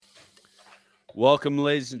Welcome,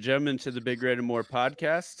 ladies and gentlemen, to the Big Red and More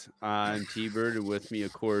podcast. I'm T-Bird, and with me,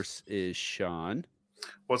 of course, is Sean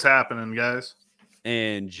What's happening, guys?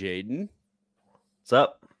 and Jaden. What's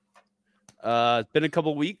up? It's been a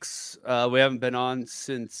couple weeks. We haven't been on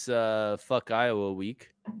since Fuck Iowa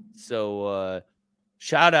week. So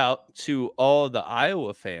shout out to all the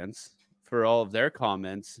Iowa fans for all of their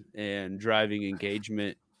comments and driving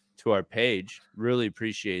engagement to our page. Really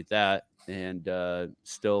appreciate that. And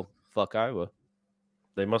still, fuck Iowa.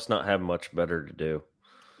 They must not have much better to do.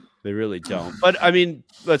 They really don't. But I mean,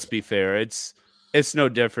 let's be fair. It's no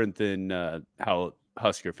different than how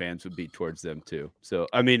Husker fans would be towards them too. So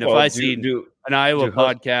I mean, if I see an Iowa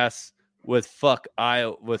podcast with fuck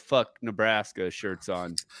Nebraska shirts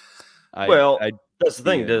on, that's the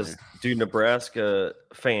thing. Do Nebraska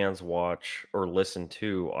fans watch or listen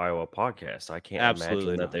to Iowa podcasts? I can't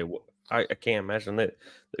imagine that they would. I can't imagine that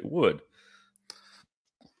they would.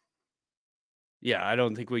 Yeah, I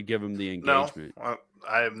don't think we'd give them the engagement. No,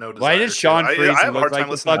 I have no desire. Why did Sean Friesen I have a hard time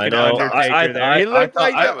listening to Undertaker? He looked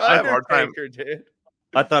like Undertaker, dude.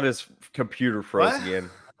 I thought his computer froze again.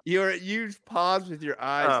 You paused with your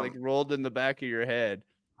eyes like rolled in the back of your head,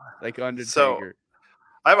 like Undertaker. So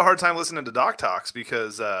I have a hard time listening to Doc Talks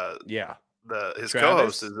because his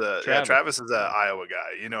co-host is Travis is an Iowa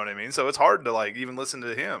guy. You know what I mean? So it's hard to like even listen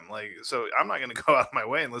to him. Like, so I'm not going to go out of my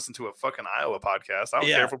way and listen to a fucking Iowa podcast. I don't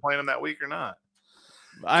care if we're playing them that week or not.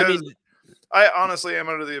 I mean, I honestly am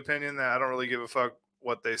under the opinion that I don't really give a fuck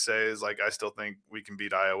what they say. Is like I still think we can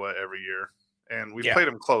beat Iowa every year, and we've played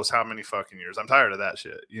them close. How many fucking years? I'm tired of that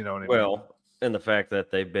shit. You know what I mean? Well, and the fact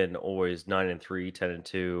that they've been always 9-3,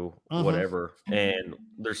 10-2, whatever, and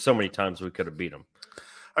there's so many times we could have beat them.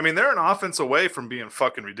 I mean, they're an offense away from being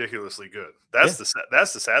fucking ridiculously good. That's the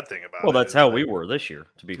sad thing about it. Well, that's how we were this year,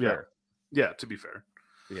 to be fair. Yeah, to be fair.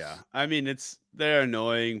 Yeah. I mean, they're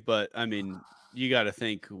annoying, but I mean, you got to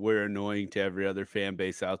think we're annoying to every other fan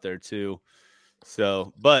base out there too.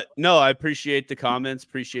 So, but no, I appreciate the comments.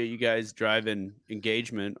 Appreciate you guys driving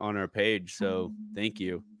engagement on our page. So thank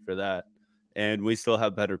you for that. And we still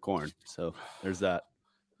have better corn. So there's that.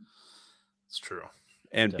 It's true.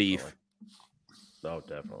 And Definitely. beef. Oh,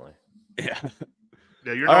 definitely. Yeah.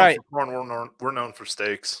 Yeah, you're known for corn. We're known for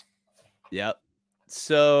steaks. Yep.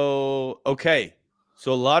 So, okay.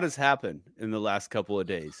 So a lot has happened in the last couple of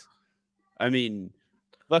days. I mean,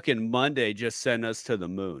 fucking Monday just sent us to the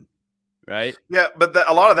moon, right? Yeah, but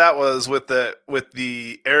a lot of that was with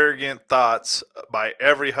the arrogant thoughts by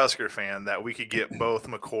every Husker fan that we could get both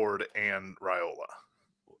McCord and Raiola.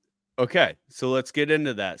 Okay, so let's get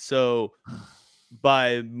into that. So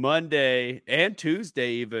by Monday and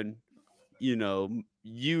Tuesday, even, you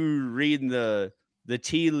reading the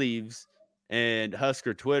tea leaves and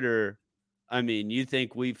Husker Twitter. I mean, you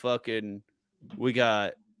think we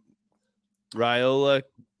got Raiola,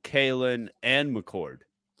 Kalen, and McCord,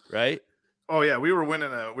 right? Oh yeah, we were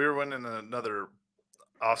winning another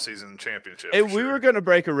offseason championship. And we were going to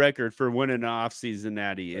break a record for winning an offseason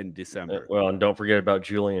natty in December. Well, and don't forget about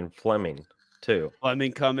Julian Fleming too.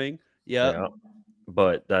 Fleming coming, yeah.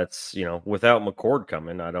 But that's without McCord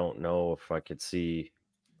coming, I don't know if I could see.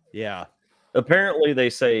 Yeah. Apparently, they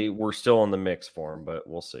say we're still in the mix for him, but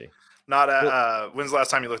we'll see. When's the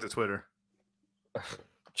last time you looked at Twitter?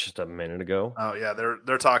 Just a minute ago. Oh yeah,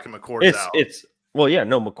 they're talking McCord's out.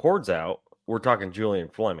 McCord's out. We're talking Julian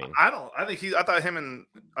Fleming. I thought him and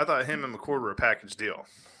McCord were a package deal.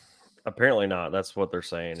 Apparently not. That's what they're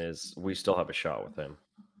saying is we still have a shot with him.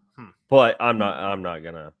 But I'm not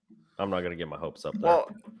gonna get my hopes up there. Well,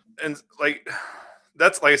 and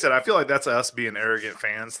that's like I said, I feel like that's us being arrogant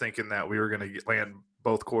fans thinking that we were gonna land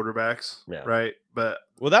both quarterbacks, right? But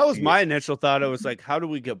that was my initial thought. It was like, how do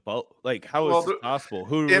we get both? Like, how is it possible?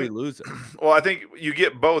 Who do we lose? Well, I think you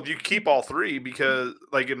get both. You keep all three because,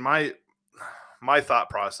 like, in my thought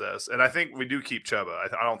process, and I think we do keep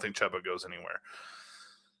Chuba. I don't think Chuba goes anywhere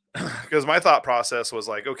because my thought process was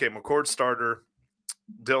like, okay, McCord starter,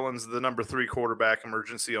 Dylan's the number 3 quarterback,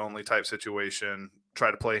 emergency only type situation.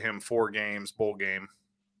 Try to play him 4 games, bowl game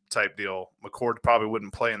type deal. McCord probably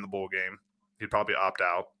wouldn't play in the bowl game. He'd probably opt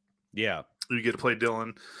out. Yeah. You get to play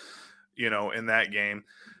Dylan, in that game.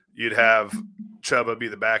 You'd have Chuba be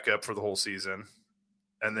the backup for the whole season.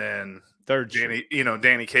 And then Danny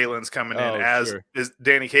Kalen's coming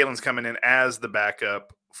in as the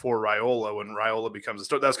backup for Raiola when Raiola becomes a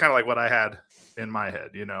starter. That's kind of like what I had in my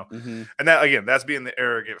head, And that, again, that's being the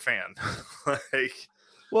arrogant fan.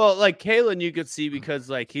 Well, like Kalen, you could see because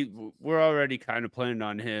like we're already kind of planning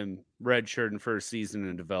on him redshirting first season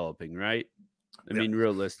and developing, right? I mean,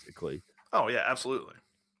 realistically. Oh yeah, absolutely.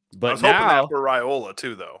 But I was hoping that for Raiola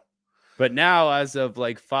too, though. But now, as of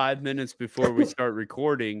like 5 minutes before we start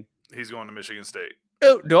recording, he's going to Michigan State.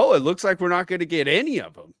 Oh, no, it looks like we're not going to get any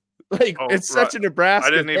of them. Like it's such a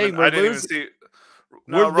Nebraska thing. I didn't even see.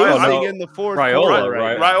 We're losing in the fourth Raiola, quarter.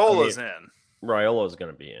 Raiola's in. Raiola's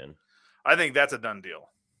going to be in. I think that's a done deal.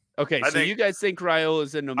 Okay, so you guys think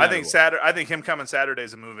Raiola's in? No matter I think him coming Saturday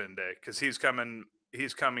is a move-in day because he's coming.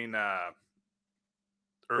 He's coming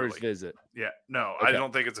early. First visit. Yeah, no, okay. I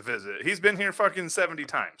don't think it's a visit. He's been here fucking 70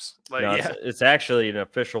 times. Like, no, it's actually an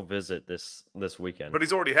official visit this weekend. But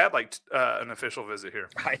he's already had like an official visit here.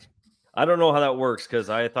 I don't know how that works because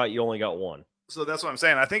I thought you only got one. So that's what I'm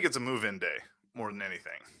saying. I think it's a move-in day more than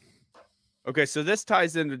anything. Okay, so this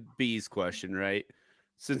ties into B's question, right?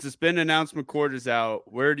 Since it's been announced McCord is out,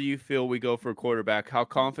 where do you feel we go for a quarterback? How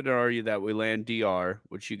confident are you that we land DR,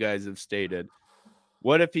 which you guys have stated?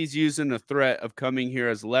 What if he's using the threat of coming here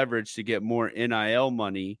as leverage to get more NIL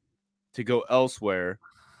money to go elsewhere?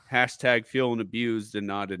 Hashtag feeling abused and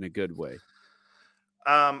not in a good way.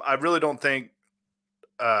 I really don't think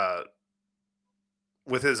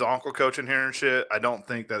with his uncle coaching here and shit, I don't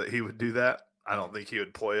think that he would do that. I don't think he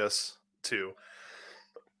would ploy us to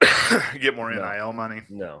get more NIL money.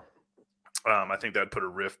 No. I think that'd put a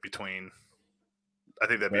rift between. I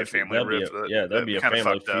think that'd be a family rift. That'd be a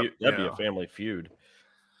family feud. That'd be a family feud.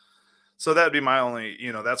 So that'd be my only,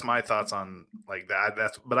 that's my thoughts on like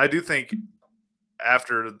that. But I do think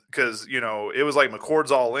after, because it was like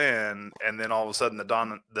McCord's all in, and then all of a sudden the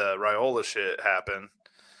Raiola shit happened,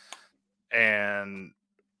 and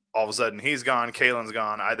all of a sudden he's gone, Kalen's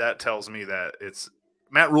gone. That tells me that it's.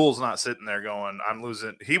 Matt Rule's not sitting there going, I'm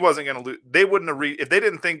losing. He wasn't going to lose. They wouldn't have if they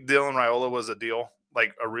didn't think Dylan Raiola was a deal,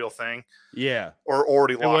 like a real thing. Yeah. Or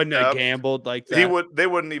already locked up. They wouldn't have gambled like that. They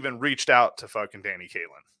wouldn't even reached out to fucking Danny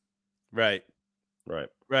Kalen. Right.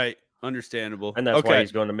 Understandable. And that's why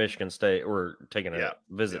he's going to Michigan State or taking a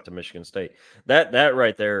visit to Michigan State. That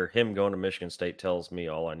right there, him going to Michigan State tells me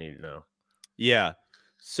all I need to know. Yeah.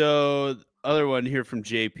 So other one here from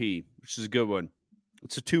JP, which is a good one.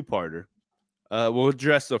 It's a two-parter. We'll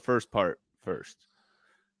address the first part first.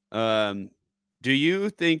 Do you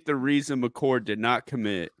think the reason McCord did not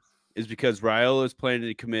commit is because Raiola is planning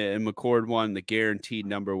to commit and McCord won the guaranteed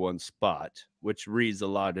number one spot, which reads a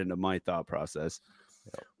lot into my thought process?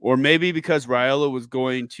 Yeah. Or maybe because Raiola was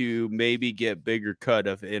going to maybe get bigger cut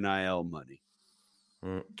of NIL money?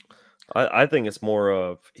 I think it's more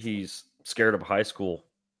of he's scared of a high school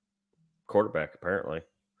quarterback, apparently.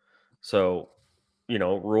 So,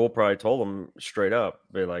 Rule probably told him straight up,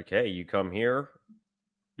 be like, hey, you come here,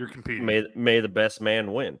 you're competing. May the best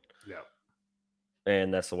man win. Yeah.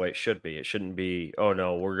 And that's the way it should be. It shouldn't be, oh,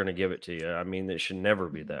 no, we're going to give it to you. I mean, it should never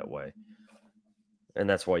be that way. And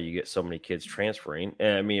that's why you get so many kids transferring.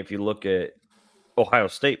 And I mean, if you look at Ohio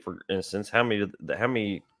State, for instance, how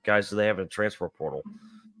many guys do they have in the transfer portal?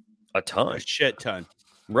 A ton. A shit ton.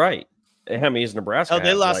 Right. And how many is Nebraska? Oh,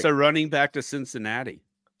 they lost a running back to Cincinnati.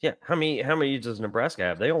 Yeah. How many does Nebraska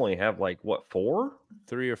have? They only have 4?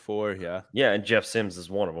 3 or 4, yeah. Yeah, and Jeff Sims is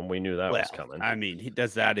one of them. We knew that was coming. I mean, he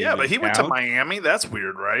does that. Yeah, but he went to Miami. That's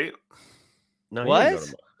weird, right? No,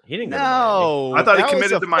 what? He didn't go to Miami. I thought he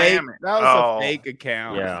committed to Miami. That was a fake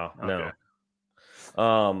account. Yeah, okay.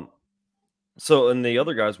 No. So, and the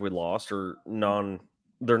other guys we lost are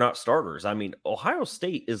they're not starters. I mean, Ohio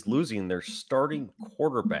State is losing their starting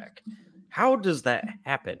quarterback. How does that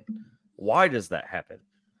happen? Why does that happen?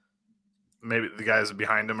 Maybe the guys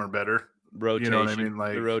behind him are better. Rotation. You know what I mean?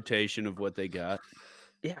 Like the rotation of what they got.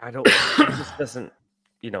 Yeah, I don't. It just doesn't.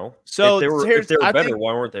 So if they were better,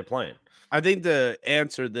 why weren't they playing? I think the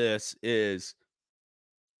answer to this is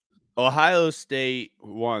Ohio State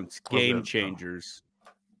wants game changers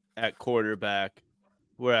at quarterback,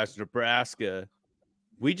 whereas Nebraska,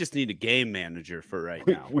 we just need a game manager for right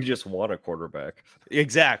now. We just want a quarterback.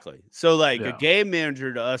 Exactly. So, a game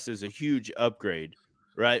manager to us is a huge upgrade,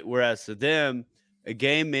 right? Whereas to them, a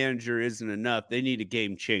game manager isn't enough. They need a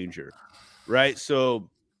game changer, right? So,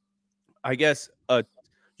 I guess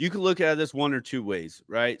you can look at this one or two ways,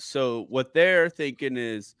 right? So, what they're thinking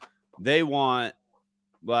is they want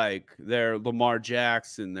their Lamar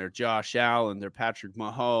Jackson, their Josh Allen, their Patrick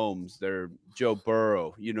Mahomes, their Joe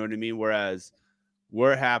Burrow. You know what I mean? Whereas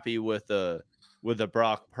we're happy with a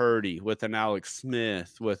Brock Purdy, with an Alex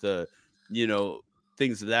Smith, with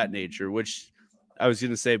things of that nature, which I was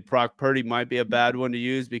going to say Brock Purdy might be a bad one to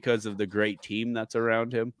use because of the great team that's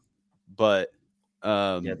around him. But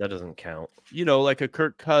that doesn't count. Like a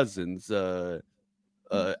Kirk Cousins,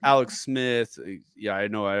 Alex Smith. Yeah, I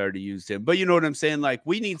know I already used him, but you know what I'm saying?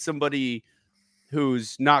 We need somebody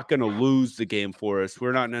who's not going to lose the game for us.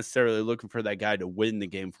 We're not necessarily looking for that guy to win the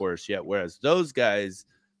game for us yet. Whereas those guys,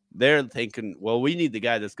 they're thinking, well, we need the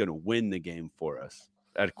guy that's going to win the game for us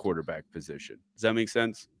at quarterback position. Does that make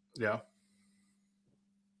sense? Yeah.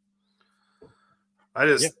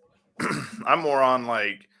 I'm more on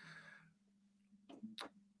like,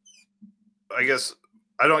 I guess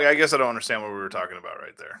I don't understand what we were talking about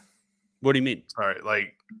right there. What do you mean? Sorry,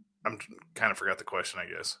 like I'm kind of forgot the question, I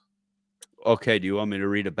guess. Okay, do you want me to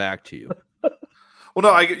read it back to you? Well,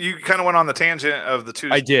 no, you kind of went on the tangent of the two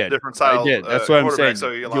different styles. I did. That's what I'm saying.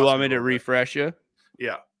 So do you want me to refresh you?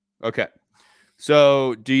 Yeah. Okay.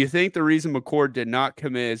 So, do you think the reason McCord did not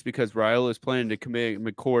commit is because Raiola is planning to commit?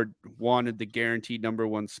 McCord wanted the guaranteed number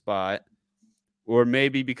 1 spot, or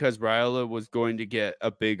maybe because Raiola was going to get a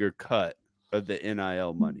bigger cut of the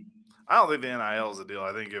NIL money? I don't think the NIL is the deal.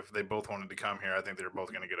 I think if they both wanted to come here, I think they're both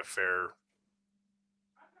going to get a fair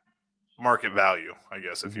market value, I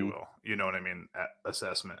guess, if you will. You know what I mean?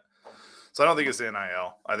 Assessment. So I don't think it's the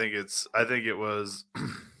NIL. I think it was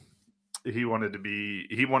he wanted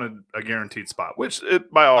a guaranteed spot, which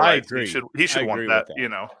by all rights he should want that. You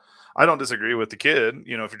know, I don't disagree with the kid.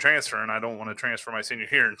 You know, if you're transferring, I don't want to transfer my senior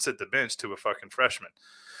year and sit the bench to a fucking freshman,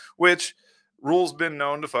 which Rule's been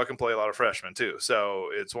known to fucking play a lot of freshmen too. So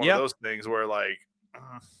it's one of those things where like,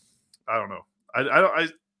 I don't know. I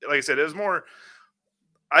like I said, it was more.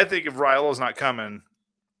 I think if Raiola's not coming,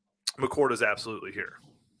 McCord is absolutely here.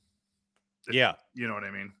 Yeah, you know what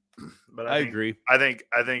I mean. But I agree. I think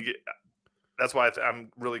that's why I'm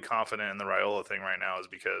really confident in the Raiola thing right now is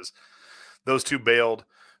because those two bailed.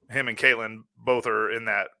 Him and Caitlin both are in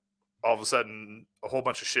that. All of a sudden, a whole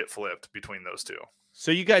bunch of shit flipped between those two.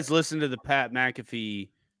 So you guys listened to the Pat McAfee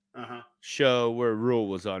show where Rule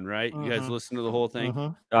was on, right? You guys listened to the whole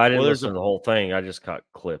thing? I didn't listen to the whole thing. I just caught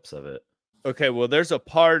clips of it. Okay, well, there's a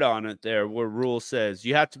part on it there where Rule says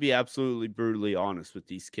you have to be absolutely brutally honest with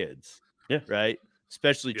these kids. Yeah. Right?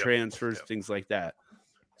 Especially transfers, things like that.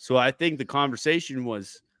 So I think the conversation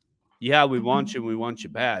was, yeah, we want you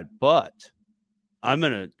bad, but I'm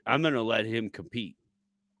gonna let him compete.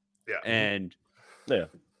 Yeah. And if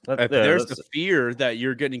there's the fear that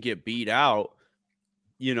you're gonna get beat out,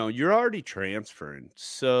 you know, you're already transferring.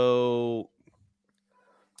 So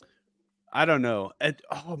I don't know.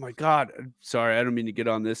 Oh my God. Sorry, I don't mean to get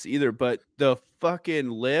on this either, but the fucking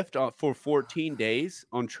lift for 14 days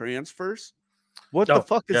on transfers. What the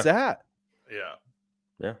fuck is that? Yeah.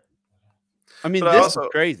 Yeah. I mean, this is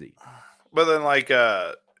crazy. But then like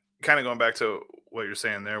kind of going back to what you're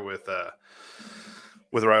saying there with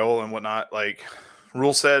Raiola and whatnot, like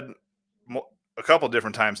Rule said a couple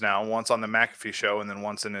different times now, once on the McAfee show and then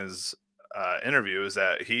once in his interview, is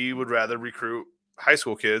that he would rather recruit high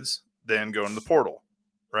school kids than go in the portal,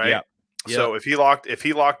 right? Yeah. So if he locked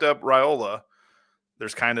up Raiola,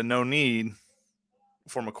 there's kind of no need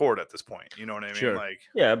for McCord at this point. You know what I mean? Sure. Like,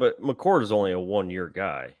 yeah, but McCord is only a 1-year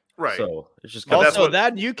guy, right? So it's just also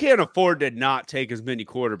that you can't afford to not take as many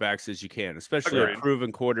quarterbacks as you can, especially a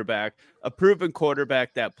proven quarterback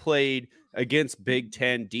that played against Big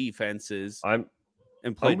Ten defenses. I'm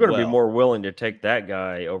going to be more willing to take that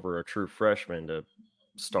guy over a true freshman to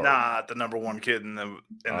start. Not the number 1 kid in the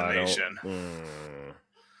nation.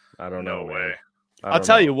 I don't know. No way. I'll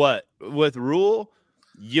tell you what, with Rule,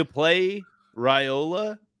 you play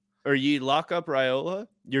Raiola or you lock up Raiola,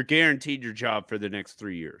 you're guaranteed your job for the next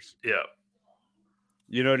 3 years. Yeah.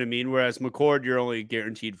 You know what I mean? Whereas McCord, you're only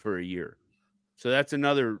guaranteed for a year. So that's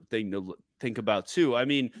another thing to think about too. I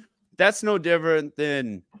mean, that's no different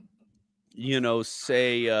than, you know,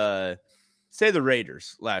 say the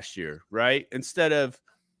Raiders last year, right? Instead of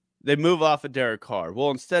they move off of Derek Carr.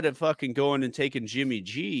 Well, instead of fucking going and taking Jimmy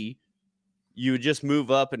G, you would just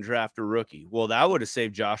move up and draft a rookie. Well, that would have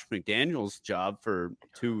saved Josh McDaniels' job for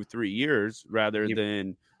 2-3 years rather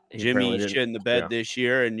than Jimmy shit in the bed this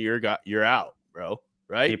year and you're out, bro.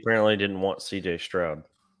 Right? He apparently didn't want CJ Stroud,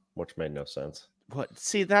 which made no sense. But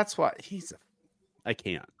see, that's why I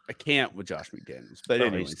can't with Josh McDaniels. But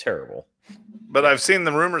anyway, he's terrible. But I've seen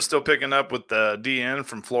the rumors still picking up with the DN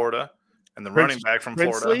from Florida and the running back from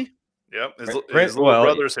Florida. Yep, his little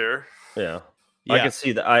brother's here. Yeah. I can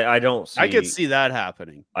see that. I could see that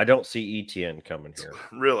happening. I don't see ETN coming here.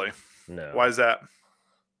 Really? No. Why is that?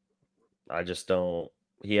 I just don't.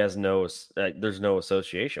 He has no. There's no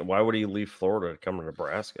association. Why would he leave Florida to come to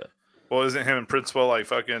Nebraska? Well, isn't him and Princeville like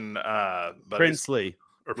fucking Princely?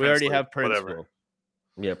 We already have Princeville. Whatever.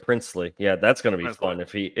 Yeah, Princely. Yeah, that's going to be fun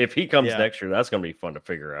if he comes next year. That's going to be fun to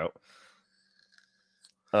figure out.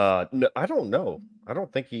 No, I don't know. I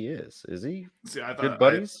don't think he is. Is he? See, I thought, good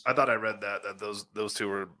buddies? I thought I read that those two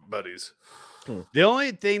were buddies. The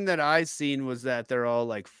only thing that I seen was that they're all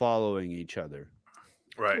like following each other.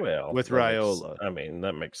 Right. Well, with Raiola. I mean,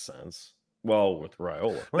 that makes sense. Well, with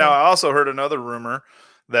Raiola. Now, I also heard another rumor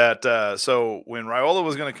that so when Raiola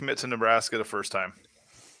was going to commit to Nebraska the first time,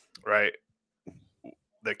 right?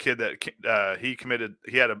 The kid that he committed,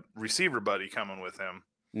 he had a receiver buddy coming with him,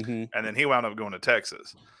 and then he wound up going to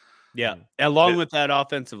Texas. Yeah, along with that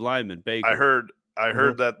offensive lineman, Baker. I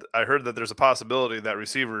heard that there's a possibility that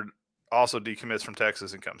receiver also decommits from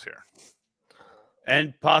Texas and comes here,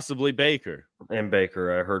 and possibly Baker. And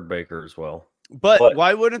Baker, I heard Baker as well. But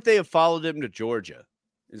why wouldn't they have followed him to Georgia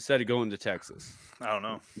instead of going to Texas? I don't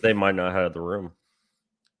know. They might not have the room.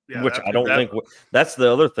 Yeah, which I don't think that's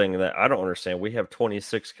the other thing that I don't understand. We have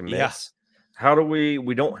 26 commits. Yeah. How do we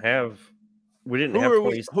didn't have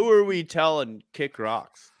 26. Who are we telling kick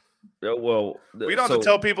rocks? Well, we don't have to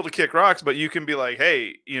tell people to kick rocks, but you can be like,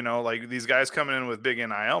 hey, like these guys coming in with big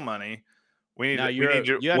NIL money. You got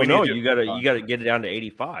to get it down to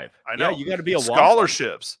 85. I know. Yeah, you got to be a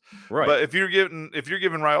scholarships, right? But if you're giving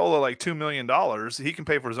Raiola like $2 million, he can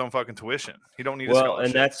pay for his own fucking tuition. He don't need a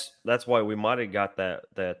scholarship. And that's why we might have got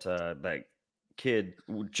that kid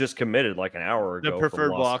just committed like an hour ago. The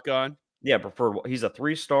preferred walk on. Yeah, preferred. He's a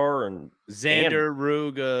 3-star and Xander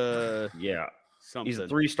Ruga. Yeah, something. He's a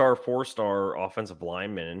 3-star, 4-star offensive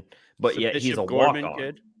lineman, but yet he's a Gorman walk-on.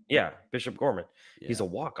 Kid. Yeah, Bishop Gorman. Yeah. He's a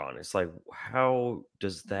walk-on. It's like, how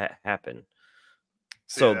does that happen?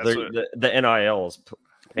 See, so the NIL is.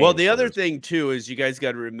 Well, the other thing too is you guys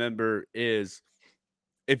got to remember is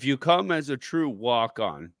if you come as a true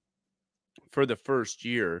walk-on for the first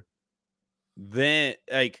year, then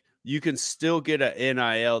like you can still get an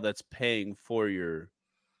NIL that's paying for your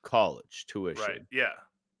college tuition. Right. Yeah.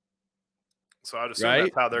 So I'd assume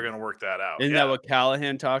that's how they're going to work that out. Isn't that what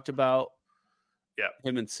Callahan talked about? Yeah.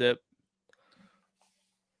 Him and Sip.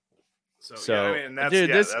 So yeah, I mean,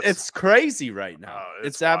 it's crazy right now.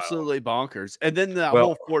 It's wild. Absolutely bonkers. And then the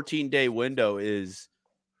whole 14-day window is,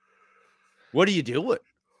 what are you doing?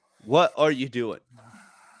 What are you doing?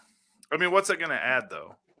 I mean, what's it going to add,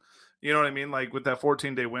 though? You know what I mean? Like, with that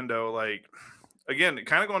 14-day window, like, again,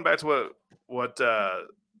 kind of going back to what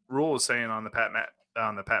Rule was saying on the Pat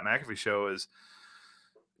McAfee show is,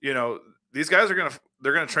 these guys are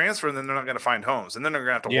they're gonna transfer and then they're not gonna find homes and then they're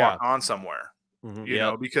gonna have to walk on somewhere. You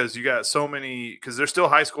know, because you got so many, because they're still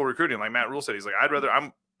high school recruiting. Like Matt Rule said, he's like,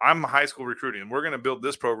 I'm high school recruiting. We're gonna build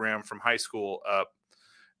this program from high school up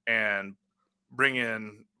and bring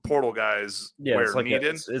in portal guys where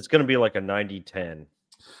needed. It's gonna be like a 90-10.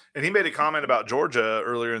 And he made a comment about Georgia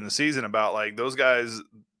earlier in the season about like those guys,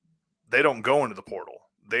 they don't go into the portal.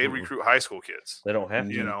 They recruit high school kids. They don't have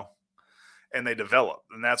to, and they develop.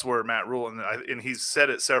 And that's where Matt Rule, and he's said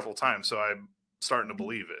it several times. So I'm starting to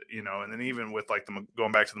believe it, And then even with like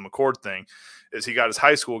going back to the McCord thing, is he got his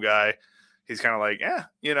high school guy. He's kind of like,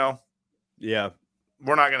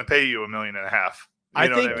 we're not going to pay you $1.5 million.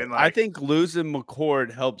 I think losing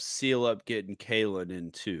McCord helps seal up getting Kalen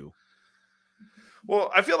in too.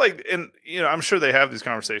 Well, I feel like, I'm sure they have these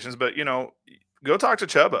conversations, but go talk to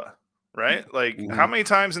Chubba, right? Like, how many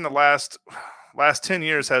times in the last 10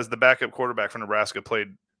 years has the backup quarterback from Nebraska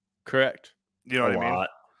played? Correct. You know what I mean?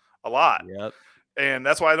 A lot. Yep. And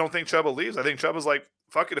that's why I don't think Chubba leaves. I think Chubba's like,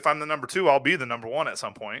 fuck it. If I'm the number 2, I'll be the number 1 at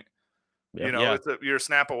some point. Yep. You're a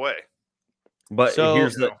snap away. But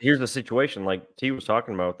here's the situation. Like T was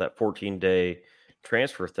talking about that 14-day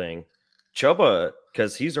transfer thing. Chubba,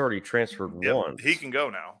 because he's already transferred once. He can go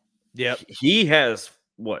now. Yep. He has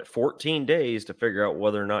 14 days to figure out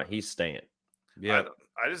whether or not he's staying. Yeah.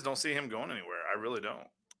 I just don't see him going anywhere. I really don't.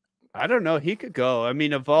 I don't know. He could go. I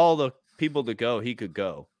mean, of all the people to go, he could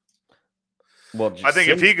go. Well, I think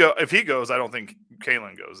if he goes, I don't think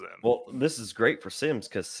Kalen goes then. Well, this is great for Sims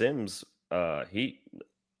because Sims, he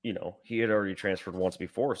had already transferred once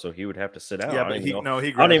before, so he would have to sit out. Yeah, I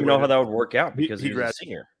don't even know how that would work out because he's a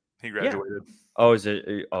senior. He graduated. Yeah. Oh, is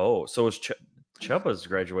it? Oh, so is Chubba's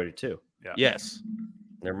graduated too? Yeah. Yes.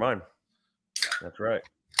 Never mind. That's right.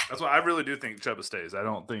 That's why I really do think Chubba stays. I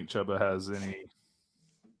don't think Chubba has any.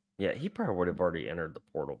 Yeah, he probably would have already entered the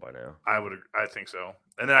portal by now. I think so.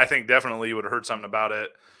 And then I think definitely you would have heard something about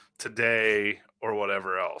it today or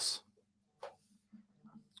whatever else.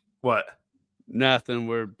 What? Nothing.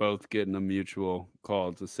 We're both getting a mutual call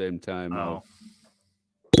at the same time. Oh.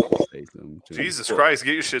 Say Jesus Christ,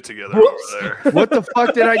 get your shit together over there. What the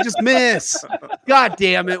fuck did I just miss? God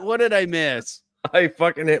damn it. What did I miss? I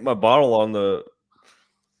fucking hit my bottle on the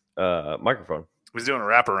microphone. He's doing a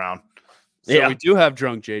wraparound. So we do have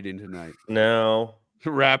drunk Jaden tonight. No.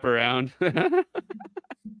 Wrap around.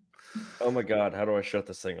 Oh my God. How do I shut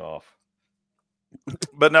this thing off?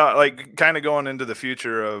 But no, like kind of going into the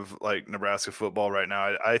future of like Nebraska football right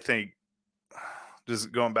now, I think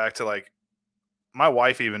just going back to like my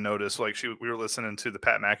wife even noticed, like we were listening to the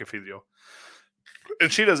Pat McAfee video,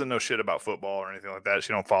 and she doesn't know shit about football or anything like that.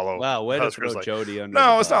 She don't follow. Wow, way to Huskers throw like, Jody under.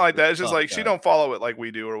 no, the it's not bus. like that. It's just Fuck like she that. don't follow it like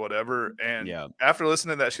we do or whatever. And Yeah. after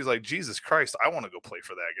listening to that, she's like, Jesus Christ, I want to go play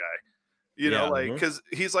for that guy. You know, Yeah. like because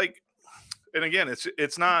he's like, and again,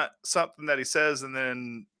 it's not something that he says and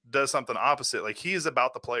then does something opposite. Like he is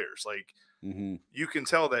about the players. Like you can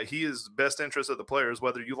tell that he is best interest of the players,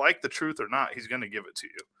 whether you like the truth or not. He's going to give it to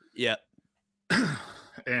you. Yeah.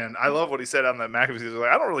 And I love what he said on the McAfee. He's like,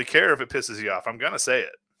 I don't really care if it pisses you off. I'm going to say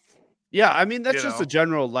it. Yeah, I mean, that's You just know? a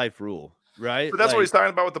general life rule, right? But that's like, what he's talking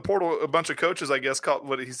about with the portal. A bunch of coaches, I guess, called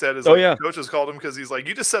what he said is coaches called him because he's like,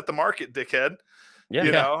 you just set the market, dickhead. Yeah.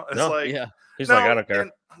 You know, it's like, he's like, I don't care.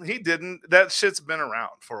 And he didn't. That shit's been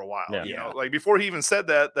around for a while. Yeah. You know, like before he even said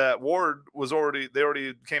that Ward was already, they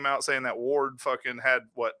already came out saying that Ward fucking had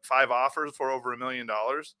 5 offers for over $1 million.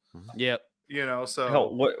 Yep. You know, so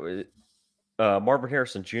hell, Marvin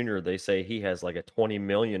Harrison Jr., they say he has like a $20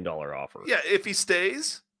 million offer. Yeah, if he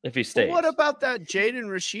stays. Well, what about that Jaden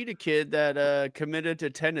Rashida kid that committed to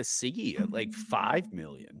Tennessee at like $5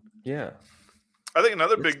 million? Yeah. I think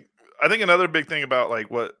another big thing about like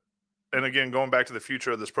what, and again, going back to the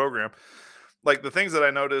future of this program, like the things that I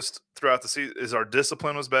noticed throughout the season is our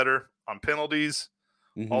discipline was better on penalties,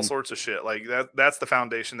 all sorts of shit. Like that's the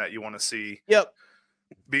foundation that you want to see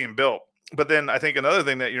being built. But then I think another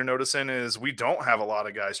thing that you're noticing is we don't have a lot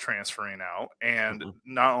of guys transferring out. And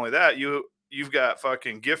not only that, you've got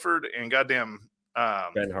fucking Gifford and goddamn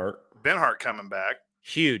Ben Hart coming back.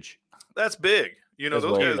 Huge. That's big. You know,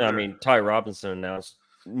 those guys. I mean, Ty Robinson announced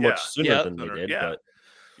much sooner than they did. Yeah. But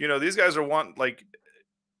you know, these guys are like,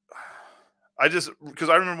 because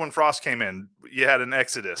I remember when Frost came in, you had an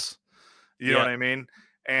exodus. You know what I mean?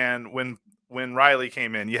 And when Riley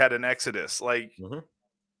came in, you had an exodus. Like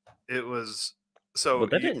it was so.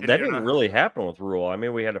 But that didn't really happen with Rule. I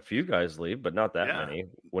mean, we had a few guys leave, but not that many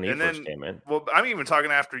when he first came in. Well, I'm even talking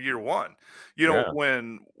after year 1. You know,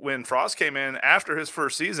 when Frost came in after his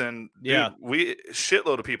first season, dude,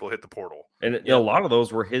 shitload of people hit the portal, and a lot of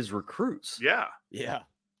those were his recruits. Yeah.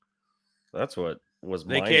 That's what was.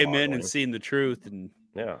 They came in and seen the truth and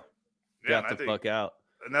got the fuck out.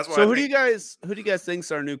 And that's why. So who do you guys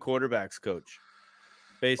think's our new quarterbacks coach?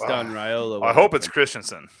 Based on Raiola. I hope it's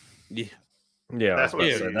Christensen. Yeah. That's what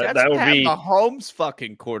that would be Mahomes'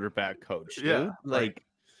 fucking quarterback coach. Dude. Yeah. Like,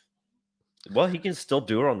 well, he can still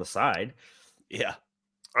do it on the side. Yeah.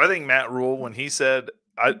 I think Matt Rule, when he said,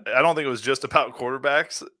 I don't think it was just about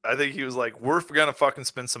quarterbacks. I think he was like, we're going to fucking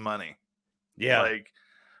spend some money. Yeah. Like,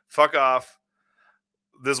 fuck off.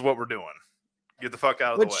 This is what we're doing. Get the fuck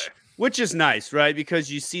out of the way. Which is nice, right?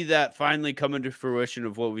 Because you see that finally coming to fruition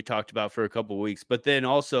of what we talked about for a couple of weeks. But then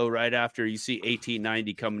also right after you see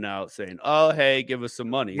 1890 coming out saying, oh, hey, give us some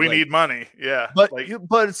money. We need money. Yeah. But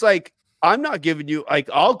but it's like, I'm not giving you, like,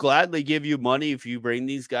 I'll gladly give you money if you bring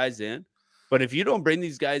these guys in. But if you don't bring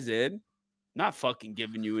these guys in, not fucking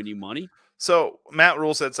giving you any money. So Matt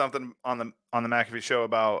Rule said something on the McAfee show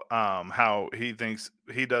about how he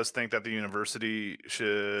does think that the university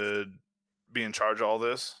should be in charge of all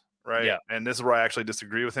this. Right. Yeah. And this is where I actually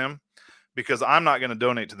disagree with him, because I'm not going to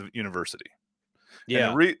donate to the university.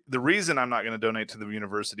 Yeah. And the reason I'm not going to donate to the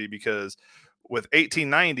university, because with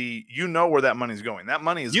 1890, you know where that money's going. That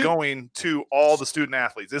money is going to all the student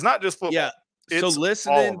athletes. It's not just football. Yeah. It's so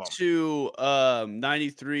listening to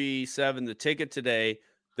 93.7 The Ticket today,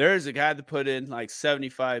 there's a guy that put in like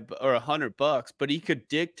 75 or $100, but he could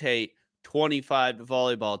dictate 25 to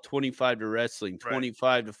volleyball, 25 to wrestling,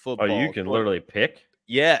 25 to football. Oh, you can literally pick?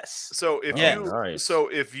 Yes. So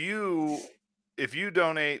if you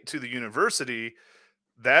donate to the university,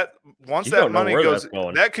 that once that money goes,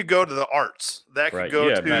 that could go to the arts. That could go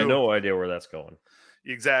to. I have no idea where that's going.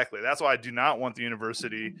 Exactly. That's why I do not want the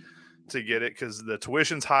university to get it, because the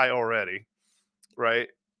tuition's high already, right?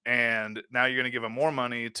 And now you're going to give them more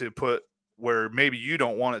money to put where maybe you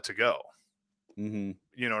don't want it to go. Mm-hmm.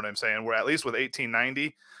 You know what I'm saying? Where at least with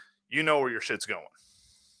 1890, you know where your shit's going.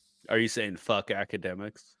 Are you saying fuck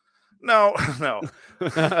academics? No. That's not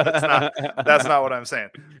what I'm saying.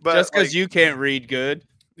 But just because you can't read good,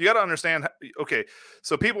 you got to understand. Okay,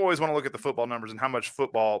 so people always want to look at the football numbers and how much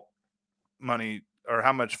football money or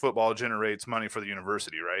how much football generates money for the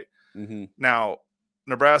university, right? Mm-hmm. Now,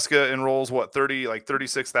 Nebraska enrolls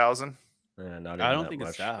 36,000. Yeah, I don't think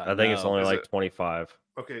it's that. I think it's only like 25.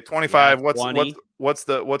 Okay, 25. Yeah,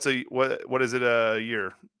 what is it a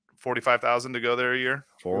year? 45,000 to go there a year?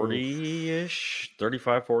 40-ish,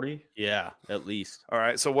 35, 40. Yeah, at least. All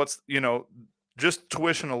right. So what's, just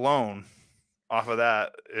tuition alone off of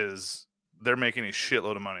that is they're making a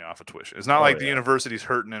shitload of money off of tuition. It's not like the university's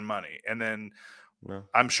hurting in money. And then No.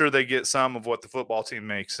 I'm sure they get some of what the football team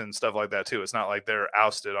makes and stuff like that too. It's not like they're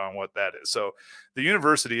ousted on what that is. So the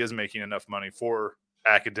university is making enough money for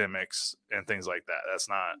academics and things like that. That's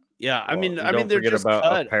not. Yeah, I mean, don't they're forget just about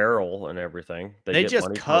cut. apparel and everything. They get just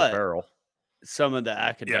money for cut apparel. some of the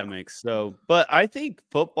academics. So, but I think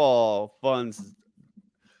football funds.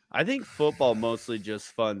 I think football mostly just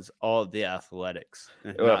funds all of the athletics.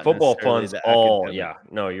 not Football necessarily funds the all. academic. Yeah,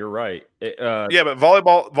 no, you're right. Yeah, but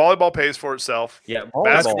volleyball pays for itself. Yeah,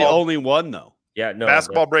 That's the volleyball. only one though. Yeah, no.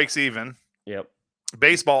 Basketball breaks even. Yep.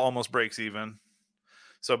 Baseball almost breaks even.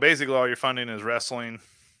 So basically, all your funding is wrestling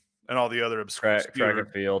and all the other Track and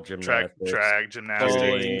field, gymnastics, track,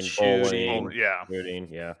 gymnastics, shooting. yeah. shooting,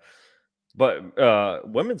 yeah. But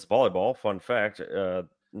women's volleyball, fun fact,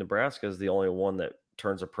 Nebraska is the only one that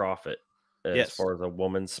turns a profit as far as a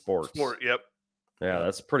women's sports. Yep. Yeah,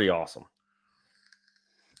 that's pretty awesome.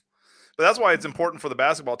 But that's why it's important for the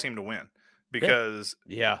basketball team to win, because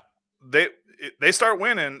they start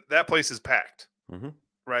winning, that place is packed. Mm-hmm.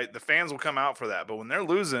 Right? The fans will come out for that. But when they're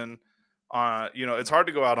losing, it's hard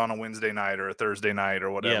to go out on a Wednesday night or a Thursday night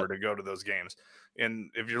or whatever to go to those games.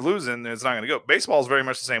 And if you're losing, it's not going to go. Baseball is very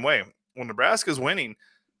much the same way. When Nebraska's winning,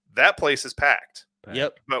 that place is packed.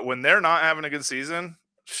 Yep. But when they're not having a good season,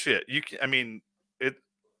 shit, it's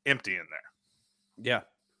empty in there. Yeah.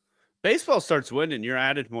 Baseball starts winning, you're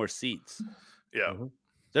added more seats. Yeah. Mm-hmm.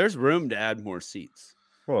 There's room to add more seats.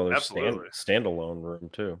 Well, there's standalone room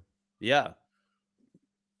too. Yeah.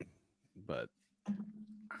 But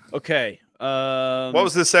okay. What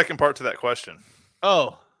was the second part to that question?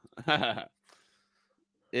 Oh.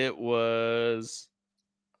 It was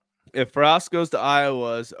if Frost goes to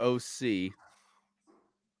Iowa's OC,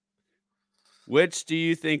 which do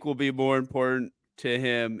you think will be more important to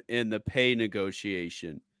him in the pay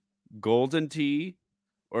negotiation? Golden tea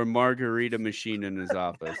or margarita machine in his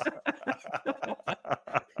office?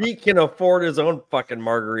 He can afford his own fucking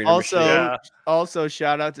margarita machine. Also,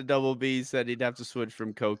 shout out to Double B, said he'd have to switch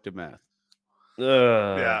from Coke to meth.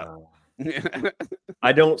 Yeah.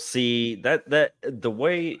 I don't see that the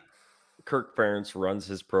way Kirk Ferentz runs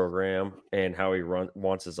his program and how he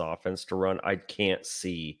wants his offense to run, I can't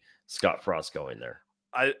see Scott Frost going there.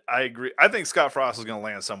 I agree. I think Scott Frost is going to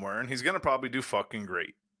land somewhere, and he's going to probably do fucking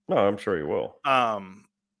great. No, I'm sure he will.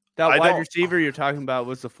 That wide receiver you're talking about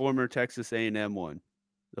was the former Texas A&M one,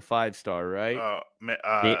 the 5-star, right?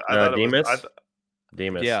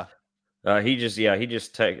 Demas. Yeah. He just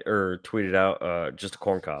tweeted out just a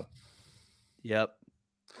corn cob. Yep.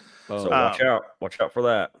 So watch out for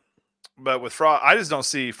that. But with Frost, I just don't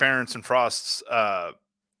see Ferentz and Frost's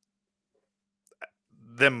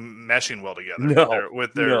them meshing well together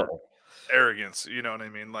with their arrogance. You know what I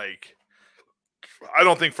mean? Like, I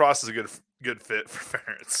don't think Frost is a good fit for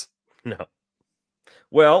Ferentz. No.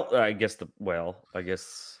 Well, I guess if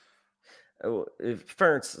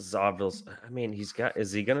Ferentz is obvious, I mean,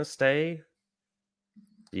 is he going to stay?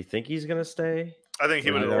 Do you think he's going to stay? I think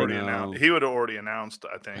he would have already announced. He would have already announced,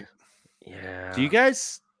 I think. Yeah. Do you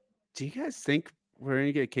guys think we're going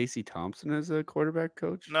to get Casey Thompson as a quarterback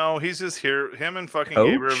coach? No, he's just here. Him and fucking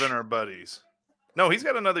Gabe Irvin are buddies. No, he's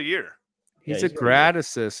got another year. He's a grad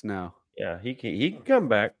assist now. Yeah, he can come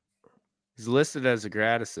back. He's listed as a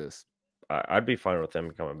grad assist. I'd be fine with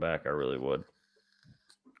him coming back. I really would.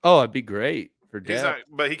 Oh, it'd be great for depth.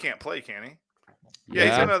 But he can't play, can he? Yeah,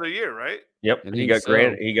 he's got another year, right? Yep, he got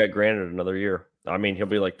granted another year. I mean, he'll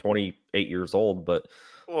be like 28 years old, but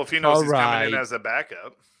if he knows he's coming in as a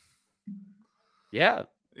backup, yeah,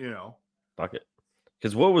 fuck it.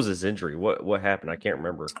 Because what was his injury? What happened? I can't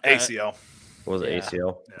remember. ACL. Was it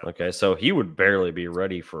ACL? Yeah. Okay, so he would barely be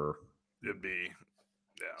ready for. It'd be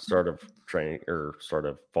start of training or start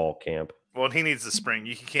of fall camp. Well, he needs the spring.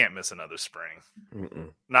 You can't miss another spring.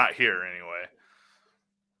 Mm-mm. Not here, anyway.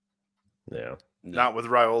 Yeah. Not with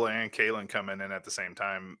Raiola and Kalen coming in at the same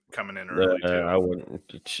time, coming in early, too. I wouldn't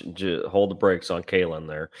hold the brakes on Kalen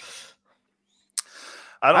there.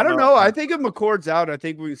 I don't know. I think if McCord's out, I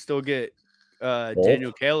think we can still get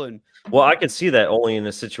Daniel Kalen. Well, I could see that only in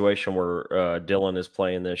a situation where Dylan is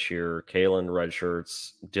playing this year. Kalen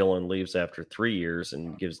redshirts. Dylan leaves after 3 years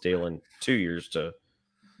and gives Dalen 2 years to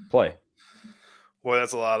play. Boy,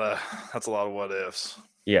 that's a lot of what ifs.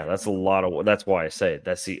 Yeah, that's why I say it.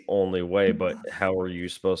 That's the only way. But how are you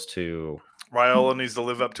supposed to? Raiola needs to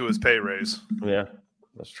live up to his pay raise. Yeah,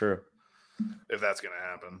 that's true. If that's going to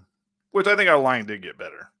happen, which I think our line did get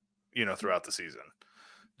better, throughout the season.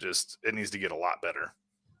 Just it needs to get a lot better.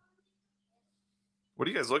 What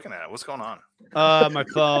are you guys looking at? What's going on? My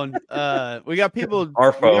phone. We got people.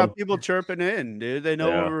 Our phone. We got people chirping in, dude. They know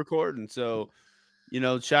we're recording. So,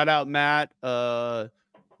 shout out Matt.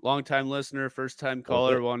 Long-time listener, first-time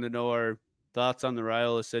caller, wanted to know our thoughts on the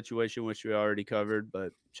Raiola situation, which we already covered.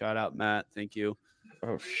 But shout out, Matt. Thank you.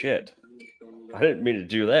 Oh shit! I didn't mean to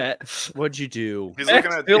do that. What'd you do? He's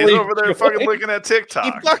over there fucking looking at He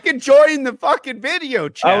TikTok. fucking joined the fucking video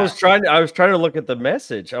chat. I was trying to look at the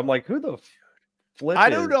message. I'm like, who the flip? I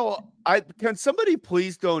don't know. Can somebody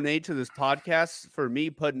please donate to this podcast for me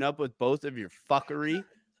putting up with both of your fuckery?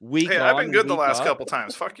 Hey, I've been good the last couple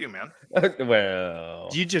times. Fuck you, man. Well,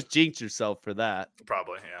 You just jinxed yourself for that.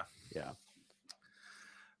 Probably, yeah. Yeah.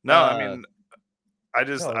 No, I mean, I'm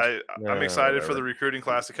no, excited for whatever. the recruiting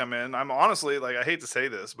class to come in. I'm honestly, like, I hate to say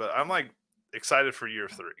this, but I'm like excited for year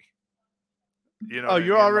 3. You know? Oh, what I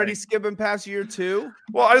you're mean? already Like, skipping past year 2?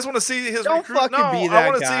 well, I just want to see his Don't recruits. fucking No, be I that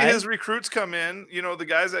want to see guy. his recruits come in. You know, the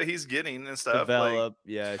guys that he's getting and stuff. Develop.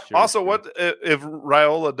 Yeah, sure. Also, sure. what if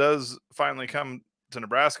Raiola does finally come to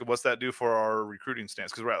Nebraska? What's that do for our recruiting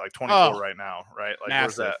stance? Because we're at like 24 right now, right? Like,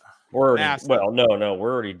 massive. where's that? we're already Massive. no,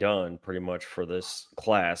 we're already done pretty much for this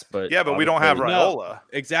class. But Yeah, but we don't have obviously- Raiola.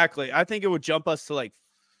 Exactly. I think it would jump us to like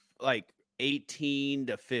 18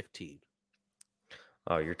 to 15.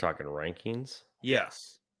 Oh, you're talking rankings?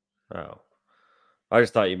 Yes. Oh, I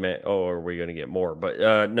just thought you meant. Oh, are we going to get more? But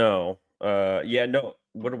no. Yeah, no.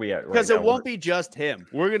 What are we at? Because right it now? won't be just him.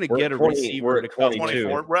 We're going to we're get a 20 receiver we're to at come 22.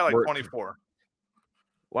 24. We're at like We're- 24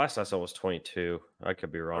 Last I saw was 22. I could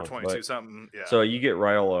be or wrong. 22 but- something. Yeah. So you get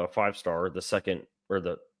Raiola a 5-star, the second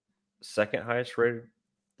highest rated.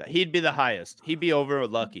 He'd be the highest. He'd be over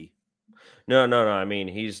Lucky. No. I mean,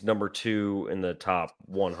 he's number 2 in the top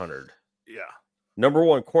 100. yeah. Number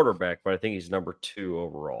 1 quarterback, but I think he's number 2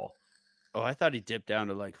 overall. Oh, I thought he dipped down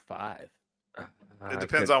to like 5. It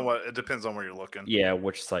depends on where you're looking. Yeah,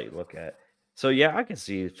 which site you look at. So yeah, I can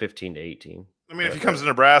see 15 to 18. I mean, if he comes to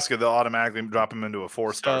Nebraska, they'll automatically drop him into a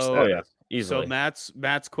 4-star. So- Oh yeah, easily. So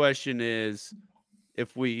Matt's question is,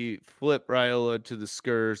 if we flip Raiola to the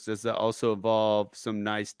Skurs, does that also involve some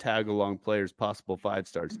nice tag along players, possible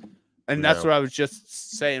 5-stars? And that's No. what I was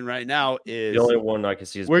just saying right now is the only one I can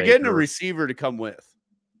see is we're getting a Baker. receiver to come with.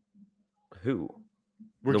 Who?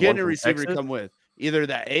 We're The getting one a from receiver to Texas? come with either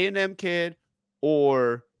that A&M kid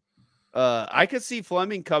or I could see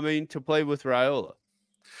Fleming coming to play with Raiola.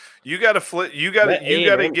 You got to flip. You got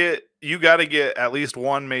to get at least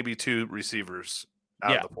 1, maybe 2 receivers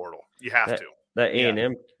out of the portal. You have to. That Yeah.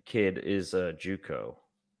 A&M kid is JUCO.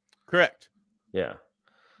 Correct. Yeah,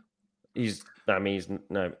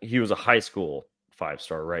 he was a high school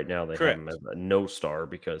 5-star. Right now they have him as a no star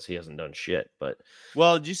because he hasn't done shit. But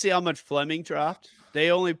Well, did you see how much Fleming dropped?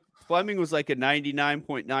 Fleming was like a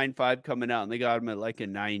 99.95 coming out, and they got him at like a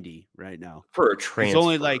 90 right now. for a transfer, He's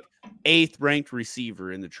only like 8th ranked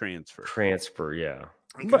receiver in the transfer. yeah.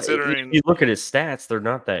 And But considering, if you look at his stats, they're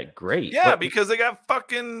not that great. yeah, But- because they got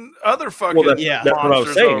fucking other fucking. well, that's, Yeah. that's what I was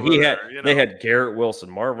monsters saying. over there, They had Garrett Wilson,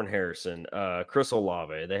 Marvin Harrison, Chris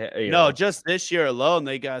Olave. They had, No, just this year alone,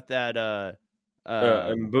 they got that.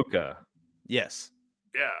 Mbuka. Yes.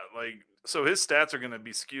 Yeah, like so his stats are going to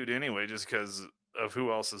be skewed anyway, just because of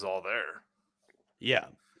who else is all there. Yeah,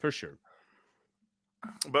 for sure.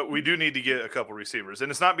 But we do need to get a couple receivers,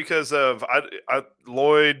 and it's not because of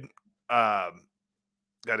Lloyd.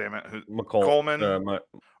 Goddamn it, Coleman or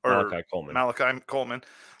Malachi Coleman. Malachi Coleman.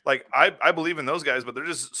 Like I believe in those guys, but they're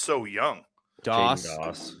just so young. Doss. Jaden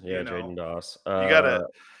Doss. Yeah, You know, Jaden Doss.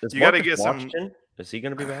 you gotta get some- Washington? Is he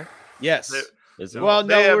going to be back? Yes. Is he? Well,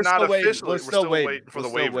 they no, have we're not still waiting. officially- We're we're still still waiting waiting for We're the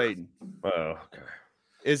still waiver. waiting. Oh, okay.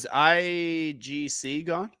 Is IGC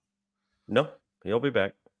gone? No, he'll be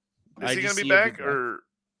back. Is he going to IGC be will back, or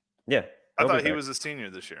Yeah. I he'll be thought he back. was a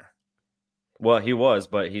senior this year. Well, he was,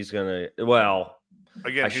 but he's going to. Well,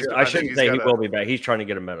 Again, I shouldn't say he will be back. He's trying to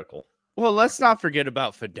get a medical. Well, let's not forget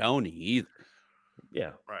about Fedoni either.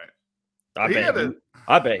 Yeah. Right.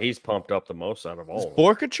 I bet he's pumped up the most out of all Is of them.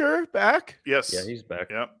 Borkature back? Yes. Yeah, he's back.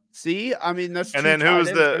 Yep. See, I mean that's. And two then tight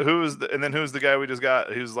ends there. who's the guy we just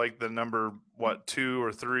got? Who's like the number 2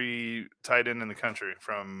 or 3 tight end in the country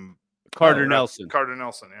from Carter Nelson. Carter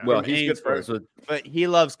Nelson. Yeah. Well, From he's good Ainsworth. friends with. But he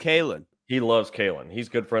loves Kalen. He loves Kalen. He's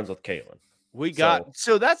good friends with Kalen.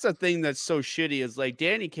 So that's the thing that's so shitty is like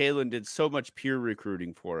Danny Kalen did so much peer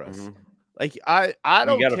recruiting for us. Mhm. Like I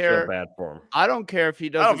don't You gotta care. feel bad for him. I don't care if he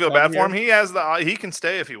doesn't. I don't feel come bad for here. him. He can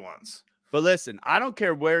stay if he wants. But listen, I don't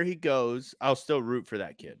care where he goes. I'll still root for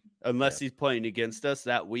that kid unless he's playing against us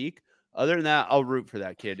that week. Other than that, I'll root for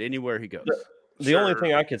that kid anywhere he goes. The only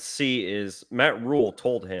thing I could see is Matt Rule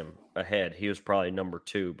told him ahead he was probably number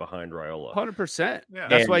 2 behind Raiola. 100%. Yeah.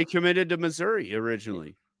 That's And- why he committed to Missouri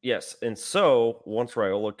originally. Yes, and so once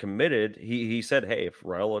Raiola committed, he said, "Hey, if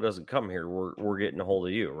Raiola doesn't come here, we're getting a hold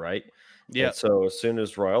of you, right?" Yeah. And so as soon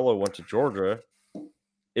as Raiola went to Georgia,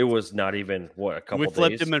 It was not even a couple We days.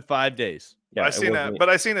 flipped him in 5 days. Yeah, I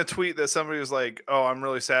seen a tweet that somebody was like, "Oh, I'm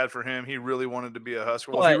really sad for him. He really wanted to be a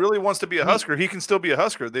Husker." Well, if he really wants to be a Husker, he can still be a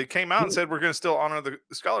Husker. They came out and said we're going to still honor the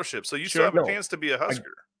scholarship, so you still have a chance to be a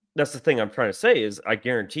Husker. That's the thing I'm trying to say is I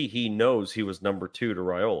guarantee he knows he was number 2 to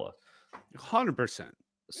Raiola. 100%.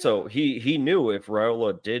 So he knew if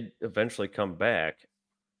Raiola did eventually come back,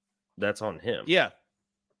 that's on him. Yeah.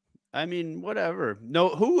 I mean, whatever. No,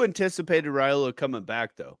 who anticipated Raiola coming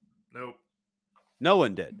back though? Nope. No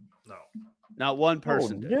one did. No. Not one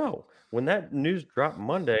person did. No. When that news dropped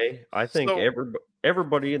Monday, I think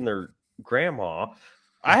everybody and their grandma.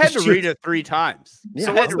 I had to read it 3 times. Yeah,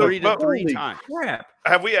 So I had to read it 3 times. Crap.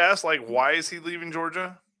 Have we asked why is he leaving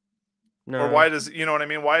Georgia? No. Or why does you know what I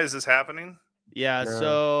mean? Why is this happening? Yeah, No.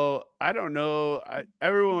 so I don't know.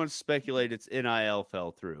 Everyone speculates it's NIL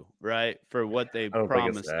fell through, right? For what they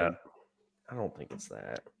promised him. I don't think it's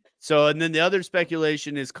that. So, and then the other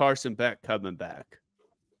speculation is Carson Beck coming back.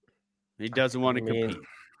 He doesn't want to compete.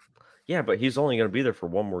 Yeah, but he's only going to be there for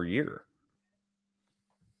 1 more year.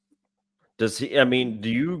 Does he? I mean, do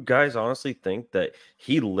you guys honestly think that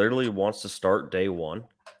he literally wants to start day 1?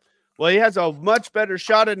 Well, he has a much better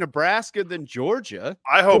shot at Nebraska than Georgia.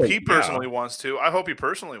 I hope he personally wants to.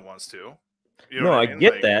 You know I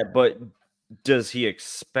get that, but does he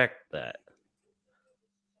expect that?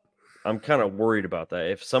 I'm kind of worried about that.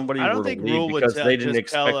 If somebody were to leave because they didn't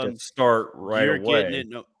expect to start right away.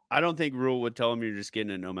 I don't think Rule would tell him you're just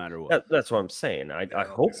getting it no matter what. That's what I'm saying. I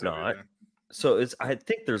hope not. So I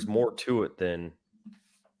think there's more to it than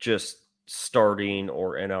just starting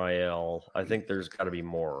or NIL. I think there's got to be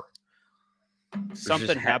more.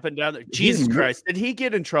 Something happened down there. Jesus Christ. Did he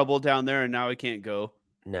get in trouble down there and now he can't go?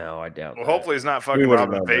 No, I doubt that. Well, hopefully he's not fucking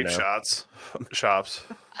robbing vape shops.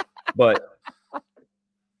 But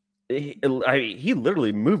he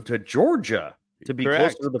literally moved to Georgia to be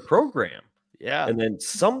closer to the program. Yeah. And then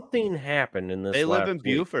something happened in this. They live in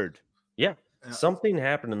Buford. Yeah. Something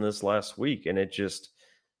happened in this last week, and it just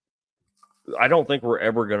I don't think we're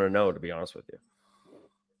ever gonna know, to be honest with you.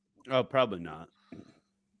 Oh, probably not.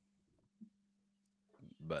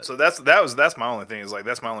 But so that's my only thing is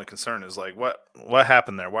that's my only concern is what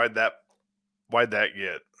happened there? Why'd that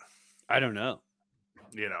get? I don't know.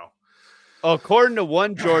 According to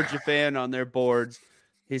one Georgia fan on their boards,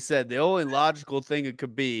 he said the only logical thing it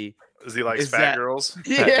could be is he likes fat girls.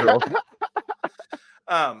 Yeah. Girls.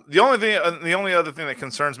 The only other thing that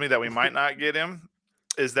concerns me that we might not get him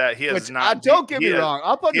is that he has not. Don't get me wrong.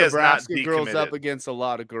 I'll put Nebraska girls up against a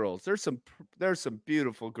lot of girls. There's some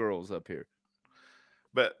beautiful girls up here.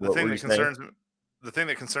 But the thing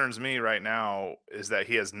that concerns me right now is that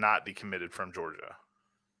he has not decommitted from Georgia.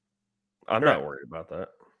 I'm not worried about that.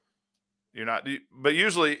 You're not, but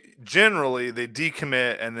generally they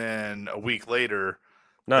decommit and then a week later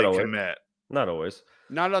commit. Not always.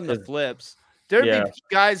 Not on the flips. There'd be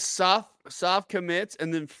guys soft commits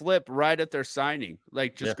and then flip right at their signing.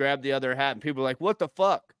 Grab the other hat and people are like, what the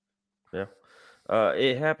fuck? Yeah.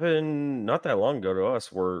 It happened not that long ago to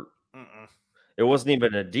us where it wasn't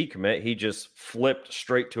even a decommit. He just flipped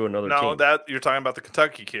straight to another team. No, that you're talking about the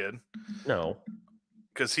Kentucky kid. No.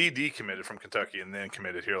 Because he decommitted from Kentucky and then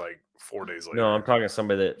committed here 4 days later. No, I'm talking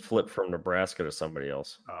somebody that flipped from Nebraska to somebody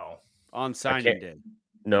else. Oh. On signing day.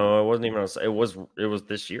 No, it wasn't even it was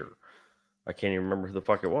this year. I can't even remember who the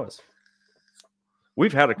fuck it was.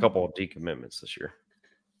 We've had a couple of decommitments this year.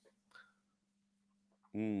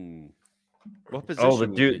 What position? Oh, the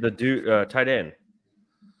dude, tight end.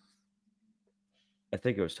 I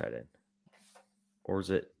think it was tight end. Or was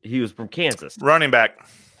it? He was from Kansas. Running back.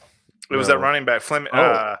 It was that running back. Fleming.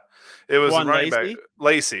 It was Juan running Lacey? back.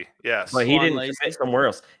 Lacey, yes. But he didn't commit somewhere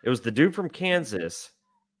else. It was the dude from Kansas.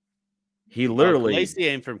 He literally. Lacey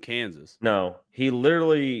ain't from Kansas. No, he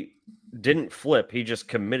literally didn't flip. He just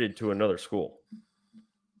committed to another school.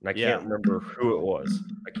 And I can't remember who it was.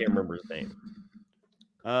 I can't remember his name.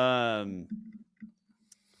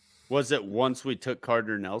 Was it once we took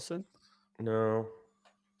Carter Nelson? No.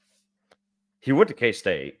 He went to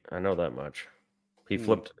K-State. I know that much. He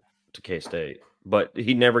flipped to K-State. But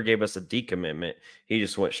he never gave us a decommitment. He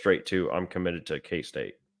just went straight to, I'm committed to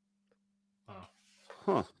K-State.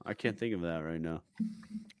 Huh. I can't think of that right now.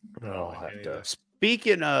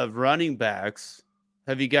 Speaking of running backs,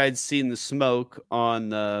 have you guys seen the smoke on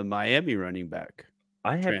the Miami running back?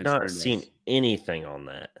 I have not seen anything on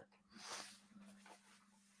that.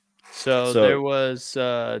 So there was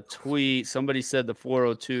a tweet. Somebody said the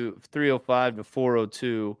 305 to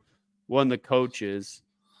 402 won the coaches.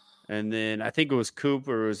 And then I think it was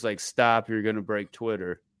Cooper was like, stop, you're going to break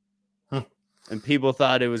Twitter. And people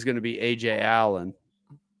thought it was going to be A.J. Allen.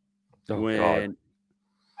 God.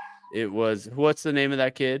 It was what's the name of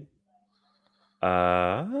that kid?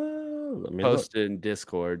 Let me look. Posted in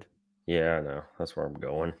Discord. Yeah, I know. That's where I'm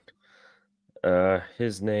going.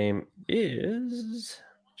 His name is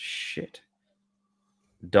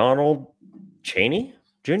Donald Chaney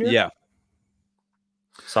Jr. Yeah.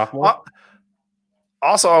 Sophomore.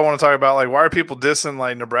 Also, I want to talk about like why are people dissing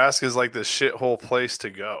like Nebraska's like this shithole place to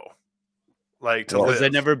go, like to live.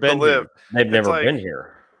 They've never been to live. here. They've It's never like- been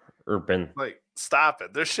here or been. Like, stop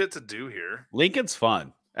it. There's shit to do here. Lincoln's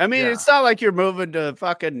fun. I mean, Yeah. it's not like you're moving to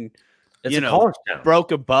fucking It's you a know, college town.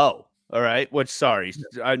 Broken Bow. All right. Which, sorry,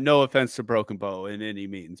 no offense to Broken Bow in any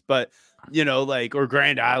means, but like, or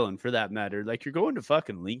Grand Island for that matter. Like, you're going to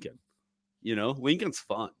fucking Lincoln. Lincoln's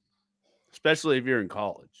fun, especially if you're in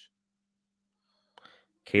college.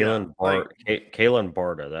 Kalen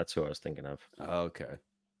Barta. That's who I was thinking of. Okay.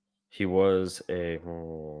 He was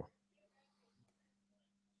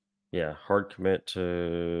hard commit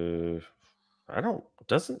to.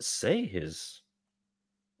 Doesn't say his.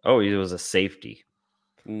 Oh, he was a safety.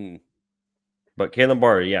 But Kalen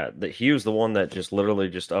Barta, he was the one that just literally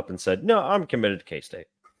just up and said, "No, I'm committed to K-State."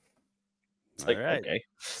 It's like, right. okay,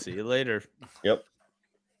 See you later. Yep.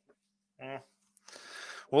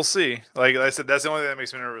 We'll see. Like I said, that's the only thing that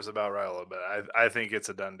makes me nervous about Raiola, but I think it's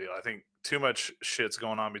a done deal. I think too much shit's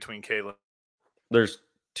going on between Caleb. There's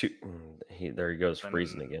two. There he goes,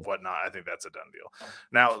 freezing again. Whatnot. I think that's a done deal.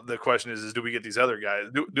 Now the question is do we get these other guys?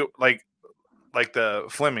 Do like the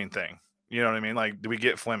Fleming thing? You know what I mean? Like, do we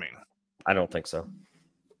get Fleming? I don't think so.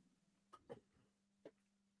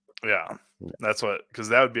 Yeah, that's what, because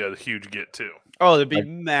that would be a huge get too. Oh, that'd be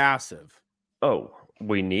massive. Oh,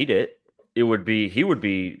 we need it. He would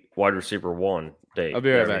be wide receiver 1 day. I'll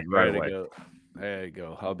be right back. Right There away. you go. There you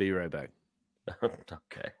go. I'll be right back.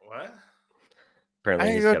 Okay. What?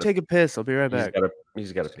 Apparently, I gotta take a piss. I'll be right back.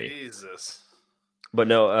 He's got to pee. Jesus. But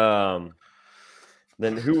no.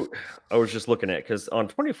 Then who? I was just looking at, because on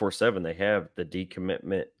 24/7 they have the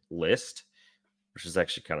decommitment list, which is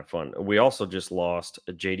actually kind of fun. We also just lost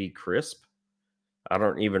a JD Crisp. I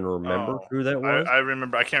don't even remember who that was. I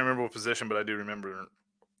remember. I can't remember what position, but I do remember.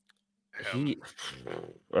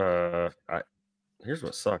 Here's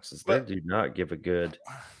what sucks is they do not give a good.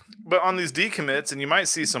 But on these decommits, and you might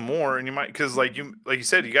see some more, and you might, because like you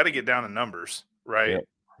said, you got to get down in numbers, right? Yep.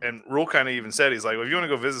 And Rule kind of even said, he's like, well, if you want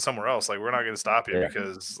to go visit somewhere else, like, we're not going to stop you Yeah.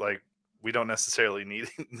 because like we don't necessarily need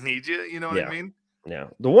you. You know what I mean? Yeah.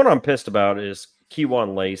 The one I'm pissed about is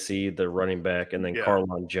Kewan Lacey, the running back, and then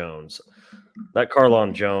Carlon Jones. That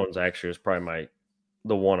Carlon Jones actually is probably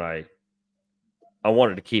the one I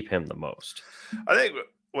wanted to keep him the most. I think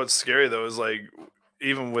what's scary though is like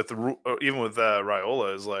even with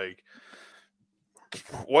Raiola is like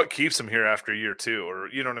what keeps him here after year 2, or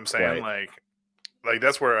you know what I'm saying? Right. Like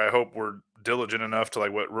that's where I hope we're diligent enough to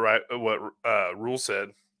like what Rule said,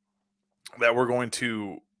 that we're going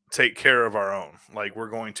to take care of our own. Like we're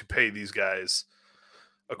going to pay these guys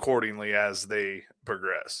accordingly as they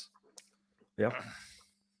progress. Yeah.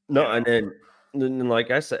 No, and then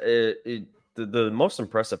like I said, the most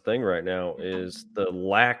impressive thing right now is the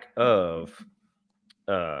lack of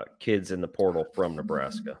kids in the portal from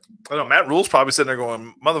Nebraska. I know Matt Rule's probably sitting there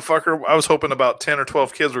going, motherfucker, I was hoping about 10 or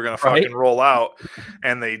 12 kids were going to fucking roll out,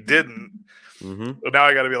 and they didn't. Mm-hmm. But now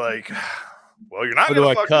I got to be like, well, you're not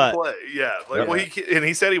going to fucking play. Yeah. Like, well,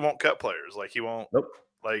 he said he won't cut players. Like, he won't. Nope.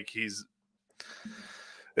 Like,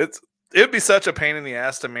 it'd be such a pain in the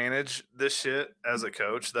ass to manage this shit as a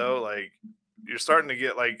coach, though. Like, it's starting to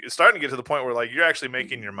get to the point where like you're actually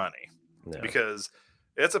making your money, because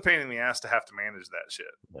it's a pain in the ass to have to manage that shit.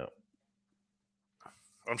 Yeah.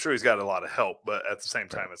 I'm sure he's got a lot of help, but at the same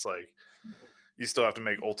time, it's like you still have to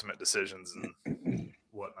make ultimate decisions and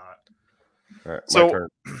whatnot. All right, so my turn.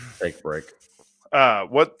 Take a break.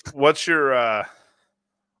 What's your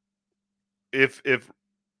if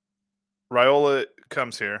Raiola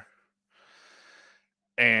comes here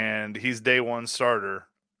and he's day 1 starter,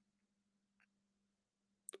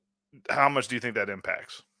 how much do you think that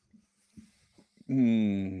impacts?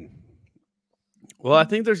 Well, I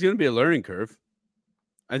think there's going to be a learning curve.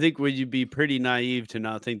 I think would you be pretty naive to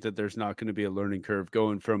not think that there's not going to be a learning curve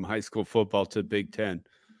going from high school football to Big Ten.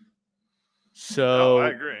 So I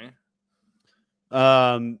agree.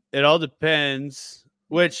 It all depends,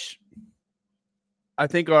 which I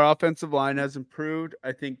think our offensive line has improved.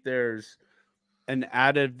 I think there's an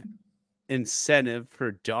added incentive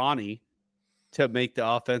for Donnie to make the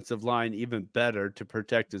offensive line even better to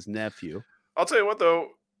protect his nephew. I'll tell you what,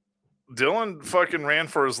 though, Dylan fucking ran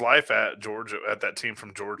for his life at Georgia, at that team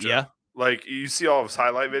from Georgia. Yeah. Like, you see all of his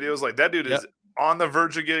highlight videos. Like, that dude is on the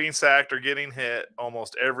verge of getting sacked or getting hit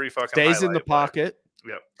almost every fucking stays in the pocket.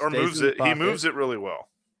 Yep. Or Stays moves in the it. He pocket. moves it really well.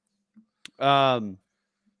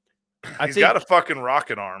 He's got a fucking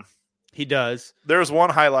rocket arm. He does. There's one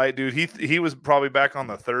highlight, dude. He was probably back on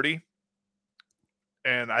the 30.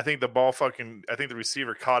 And I think the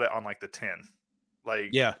receiver caught it on like the 10. Like,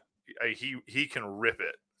 yeah, he can rip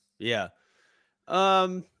it. Yeah.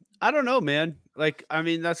 I don't know, man. Like, I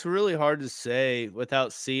mean, that's really hard to say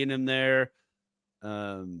without seeing him there.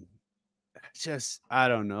 Just, I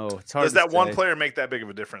don't know. It's hard. Does that one player make that big of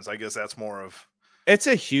a difference? I guess that's more of. It's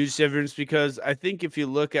a huge difference because I think if you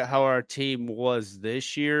look at how our team was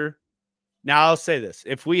this year, now I'll say this: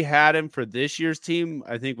 if we had him for this year's team,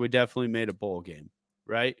 I think we definitely made a bowl game,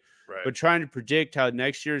 right? Right. But trying to predict how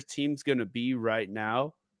next year's team's going to be right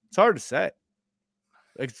now, it's hard to say.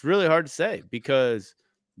 Like, it's really hard to say because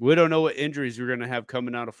we don't know what injuries we're going to have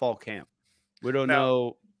coming out of fall camp. We don't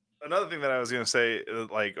know. Another thing that I was going to say,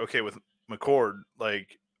 like, okay, with McCord,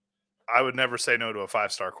 like, I would never say no to a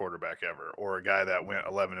 5-star quarterback ever, or a guy that went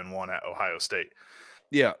 11-1 at Ohio State.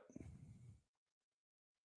 Yeah.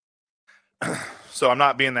 So I'm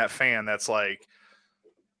not being that fan that's like,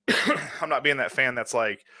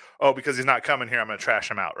 oh, because he's not coming here, I'm going to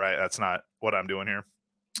trash him out, right? That's not what I'm doing here.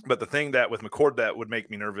 But the thing that with McCord that would make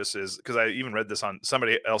me nervous is because I even read this on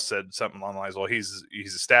somebody else said something along the lines. Well, he's a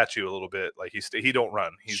statue a little bit, like he don't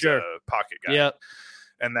run. He's a pocket guy. Yeah,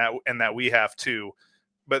 and that we have to.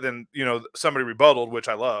 But then somebody rebutted, which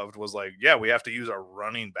I loved, was like, yeah, we have to use our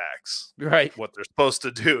running backs, right? What they're supposed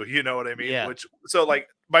to do. You know what I mean? Yeah. So like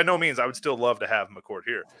by no means I would still love to have McCord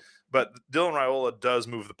here, but Dylan Raiola does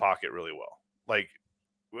move the pocket really well. Like.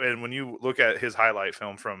 And when you look at his highlight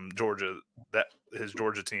film from Georgia, his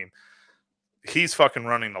Georgia team, he's fucking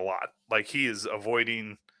running a lot. Like, he is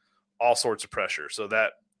avoiding all sorts of pressure. So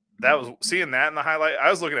that was seeing that in the highlight. I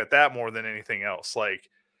was looking at that more than anything else. Like,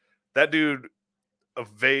 that dude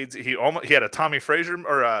evades. He had a Tommy Frazier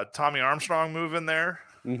or a Tommy Armstrong move in there.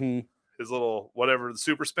 Mm-hmm. His little the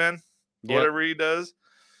super spin, whatever he does.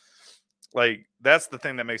 Like, that's the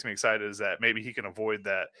thing that makes me excited is that maybe he can avoid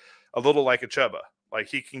that a little like a Chuba. Like,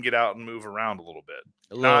 he can get out and move around a little bit.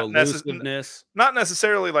 A little elusiveness. Not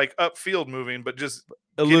necessarily like upfield moving, but just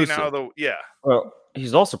elusive. Getting out of the Well,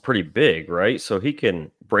 he's also pretty big, right? So he can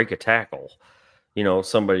break a tackle.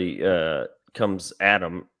 Somebody comes at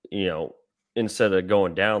him, instead of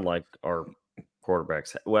going down like our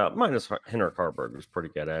quarterbacks. Well, minus Henrik Harburg was pretty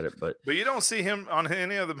good at it, but you don't see him on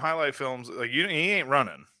any of the highlight films. Like, he ain't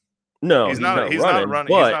running. No, he's not running. He's not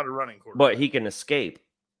a running quarterback. But he can escape.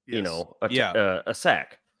 Yes. A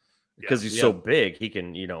sack because he's so big, he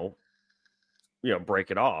can,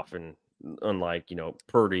 break it off. And unlike,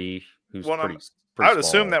 Purdy, who's pretty I would small.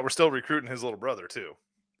 assume that we're still recruiting his little brother too.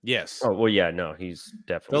 Yes. Oh, well, yeah, no, he's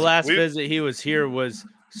definitely. The last visit he was here was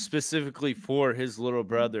specifically for his little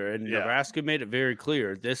brother. And Nebraska made it very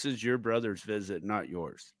clear, this is your brother's visit, not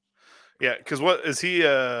yours. Yeah, because what is he?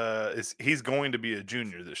 He's going to be a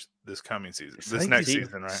junior this coming season, next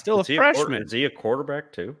season, right? Still a freshman. Is he a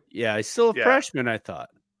quarterback too? Yeah, he's still a freshman. I thought.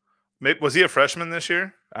 Was he a freshman this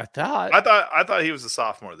year? I thought he was a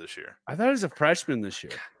sophomore this year. I thought he was a freshman this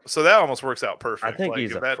year. So that almost works out perfect. I think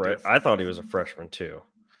he's I thought he was a freshman too.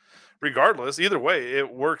 Regardless, either way,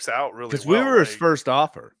 it works out really well. Because we were his first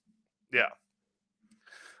offer. Yeah,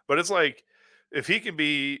 but it's like if he can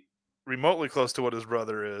be remotely close to what his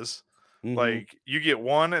brother is. Mm-hmm. Like, you get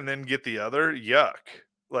one and then get the other. Yuck.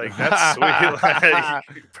 Like, that's sweet.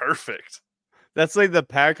 Like, perfect. That's like the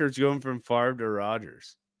Packers going from Favre to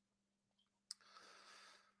Rodgers.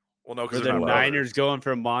 Well, no, because the Niners going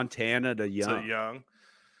from Montana to Young.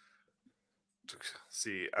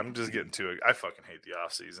 See, I'm just getting to it. I fucking hate the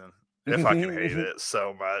offseason. I fucking hate it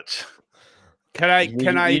so much. Can I?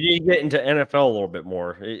 You need to get into NFL a little bit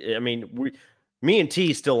more. I mean, me and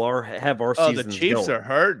T still have our seasons. The Chiefs going. are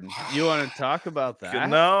hurting. You want to talk about that?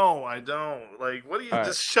 No, I don't. Like, what do you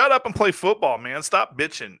just shut up and play football, man? Stop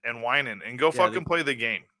bitching and whining and go fucking play the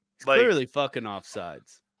game. Like, clearly fucking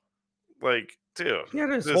offsides. Like, dude. He had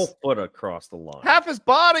his whole foot across the line. Half his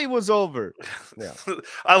body was over. Yeah.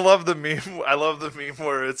 I love the meme.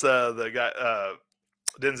 Where it's the guy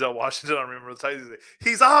Denzel Washington, I remember the title.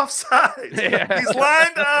 He's offside. Yeah. He's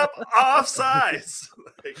lined up offsides.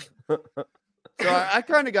 So I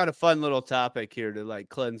kind of got a fun little topic here to like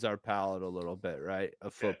cleanse our palate a little bit, right?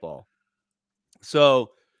 Of football.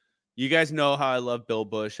 So you guys know how I love Bill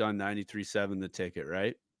Bush on 93.7 The Ticket,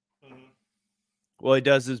 right? Mm-hmm. Well, he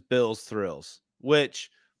does his Bills Thrills, which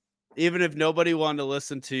even if nobody wanted to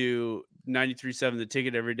listen to 93.7 The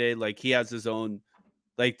Ticket every day, like he has his own,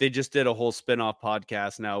 like they just did a whole spinoff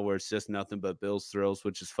podcast now where it's just nothing but Bills Thrills,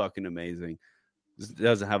 which is fucking amazing. It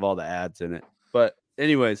doesn't have all the ads in it. But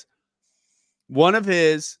anyways, one of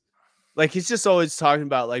his, like, he's just always talking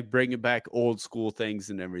about like bringing back old school things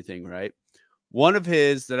and everything, right? One of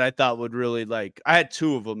his that I thought would really like, I had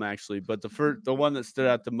two of them actually, but the one that stood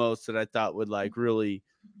out the most that I thought would like really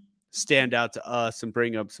stand out to us and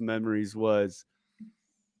bring up some memories was,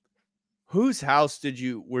 whose house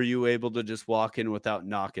were you able to just walk in without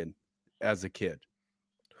knocking as a kid?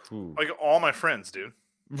 Ooh. Like all my friends, dude.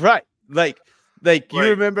 Right. Like you Like-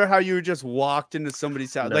 remember how you just walked into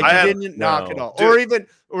somebody's house? No. Like I you had- didn't knock at no. all. Dude.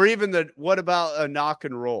 Or even the, what about a knock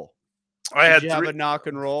and roll? I Did had you have a knock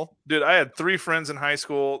and roll? Dude, I had 3 friends in high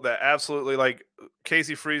school that absolutely, like,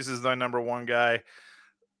 Casey Freeze is my number one guy.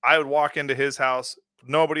 I would walk into his house,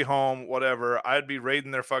 nobody home, whatever. I'd be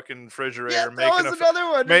raiding their fucking refrigerator, Yeah, that making was another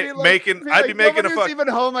one. I'd be making a nobody's even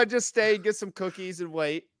home. I'd just stay, get some cookies, and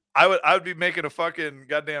wait. I would be making a fucking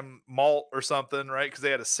goddamn malt or something, right? Because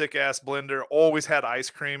they had a sick ass blender, always had ice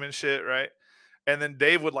cream and shit, right? And then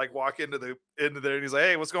Dave would like walk into there and he's like,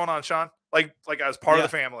 "Hey, what's going on, Sean?" Like I was part of the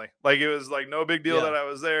family. Like it was like no big deal that I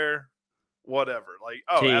was there. Whatever. Like,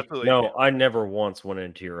 oh, absolutely. No, I never once went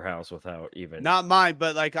into your house without even. Not mine,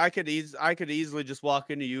 but like I could easily just walk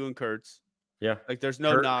into you and Kurt's. Yeah. Like there's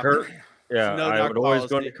no knock. Kurt, yeah, no I knock would always go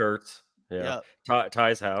policy. into Kurt's. Yeah. Yeah.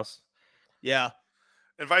 Ty's house. Yeah.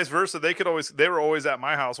 And vice versa, they were always at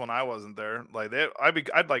my house when I wasn't there. Like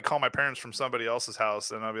I'd like call my parents from somebody else's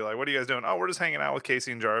house, and I'd be like, "What are you guys doing?" "Oh, we're just hanging out with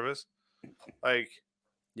Casey and Jarvis." Like,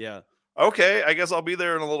 Yeah. okay, I guess I'll be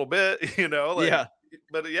there in a little bit, you know. Like, Yeah.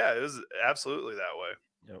 But yeah, it was absolutely that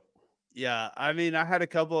way. Yep. Yeah. I mean, I had a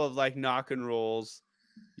couple of like knock and rolls.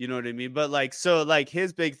 You know what I mean? But like, so like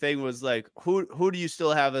his big thing was like, who do you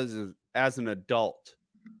still have as an adult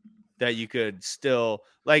that you could still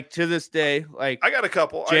like to this day? Like I got a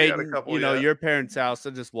couple. Jaden, you know, yeah. your parents' house,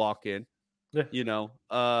 I just walk in. Yeah. You know.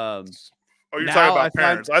 Oh, you're now talking I about find-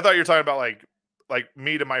 parents. I thought you were talking about like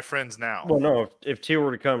me to my friends now. Well, no, if T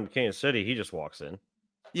were to come to Kansas City, he just walks in.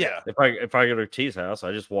 Yeah. If I go to T's house,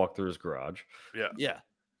 I just walk through his garage. Yeah.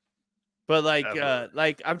 But like Absolutely.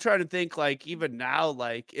 like I'm trying to think like even now,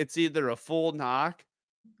 like it's either a full knock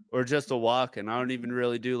or just a walk, and I don't even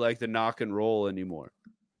really do like the knock and roll anymore.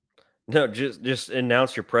 No, just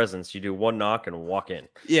announce your presence. You do one knock and walk in.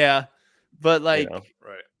 Yeah. But like know?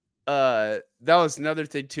 Right. that was another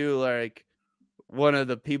thing too. Like one of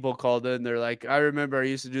the people called in, they're like, I remember I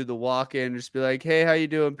used to do the walk in, just be like, "Hey, how you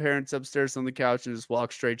doing?" Parents upstairs on the couch, and just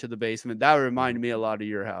walk straight to the basement. That reminded me a lot of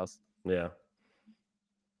your house. Yeah.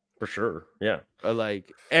 For sure. Yeah.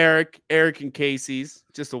 Like Eric and Casey's,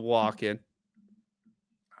 just a walk in.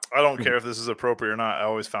 I don't care if this is appropriate or not. I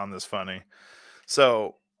always found this funny.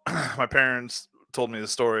 So my parents told me the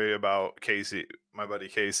story about Casey, my buddy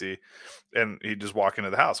Casey, and he'd just walk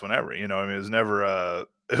into the house whenever, you know. I mean, it was never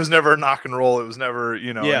a knock and roll. It was never,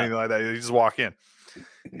 you know, anything like that. You just walk in.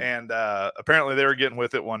 And apparently they were getting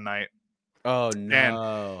with it one night. Oh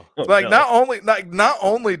no. Like not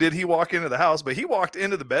only did he walk into the house, but he walked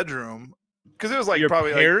into the bedroom because it was like Your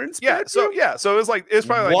probably parents' like, so it was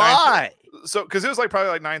probably like why? because it was like probably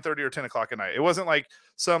like 9:30 or 10 o'clock at night. It wasn't like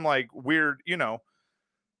some like weird, you know.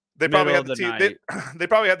 They probably had they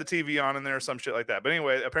probably had the TV on in there or some shit like that. But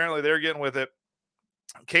anyway, apparently they're getting with it.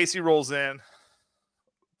 Casey rolls in.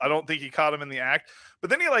 I don't think he caught him in the act, but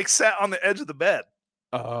then he like sat on the edge of the bed.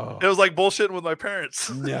 Oh It was like bullshitting with my parents.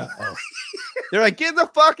 no. They're like, get the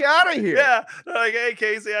fuck out of here. Yeah, they're like, "Hey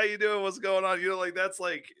Casey, how you doing? What's going on?" You know, like that's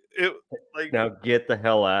like it. Like Now get the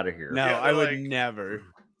hell out of here. No, Yeah, I would like- never.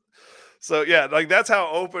 So yeah, like that's how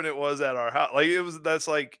open it was at our house. Like it was. That's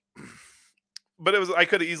like, but it was. I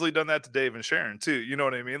could have easily done that to Dave and Sharon too. You know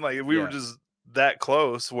what I mean? Like we were just that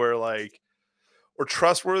close, where like, or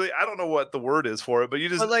trustworthy. I don't know what the word is for it, but you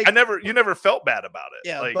just. But, like- you never felt bad about it.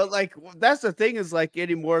 Yeah, like, but like that's the thing is like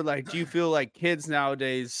anymore. Like, do you feel like kids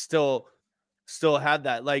nowadays still have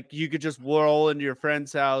that? Like, you could just roll into your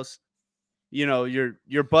friend's house, you know,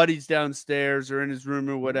 your buddy's downstairs or in his room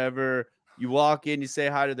or whatever. You walk in, you say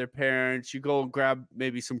hi to their parents, you go and grab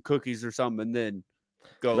maybe some cookies or something, and then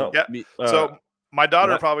go. No. Yeah. meet. So my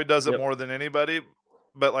daughter Yep. probably does it Yep. more than anybody.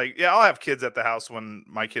 But like, yeah, I'll have kids at the house when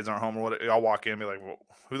my kids aren't home or what. I'll walk in and be like,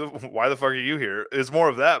 well, why the fuck are you here? It's more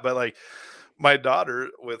of that. But like my daughter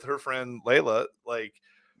with her friend Layla, like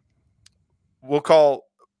we'll call,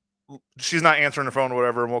 she's not answering the phone or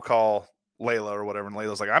whatever, and we'll call Layla or whatever. And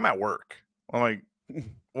Layla's like, I'm at work. I'm like,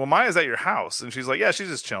 well, Maya's at your house. And she's like, yeah, she's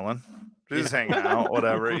just chilling. She's just hanging out,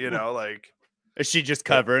 whatever, you know, like. Is she just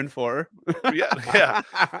covering for her? Yeah.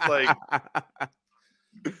 Like,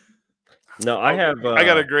 No, I have. I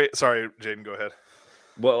got a great, sorry, Jaden, go ahead.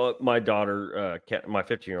 Well, my daughter, my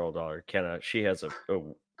 15-year-old daughter, Kenna, she has a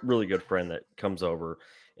really good friend that comes over,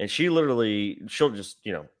 and she'll just,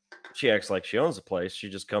 you know, she acts like she owns the place. She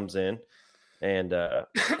just comes in and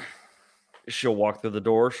she'll walk through the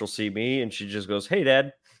door. She'll see me and she just goes, "Hey,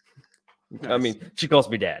 Dad." I Nice. mean, she calls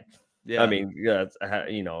me Dad. Yeah. I mean, yeah,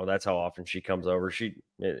 that's how often she comes over. She,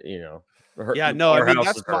 her, Yeah, no, our I mean, house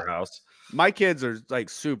that's is her house. my kids are like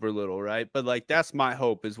super little, right? But like that's my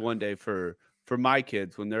hope is one day for my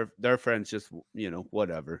kids when their friends just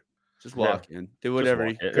whatever, just walk in, do whatever,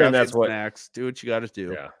 walk in. grab And that's some what- snacks, do what you got to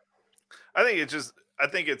do. Yeah. I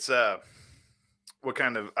think it's what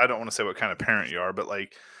kind of, I don't want to say what kind of parent you are, but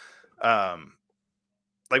like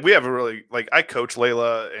we have a really, like, I coach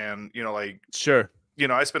Layla and Sure.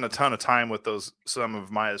 I spend a ton of time with some of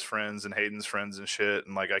Maya's friends and Hayden's friends and shit,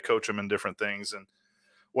 and like I coach them in different things and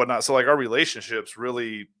whatnot. So like our relationships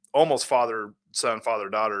really almost father-son,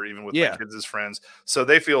 father-daughter, even with my kids as friends. So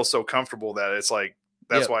they feel so comfortable that it's like,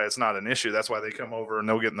 that's why it's not an issue. That's why they come over and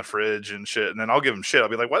they'll get in the fridge and shit. And then I'll give them shit. I'll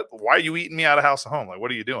be like, "What? Why are you eating me out of house at home? Like,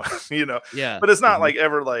 what are you doing?" Yeah. But it's not like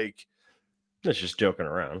ever like, it's just joking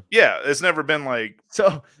around. yeah, it's never been like,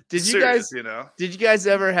 so did you serious, guys did you guys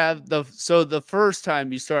ever have the first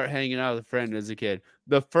time you start hanging out with a friend as a kid,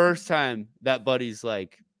 the first time that buddy's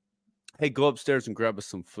like, "Hey, go upstairs and grab us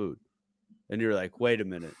some food," and you're like, "Wait a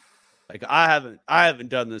minute, like I haven't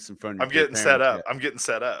done this in front of I'm getting set up. I'm getting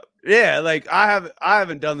set up. Yeah, like I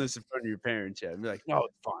haven't done this in front of your parents yet." And you're like, "No,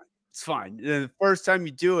 it's fine." And then the first time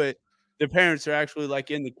you do it, the parents are actually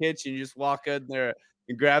like in the kitchen. You just walk in there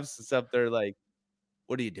and grab some stuff. They're like,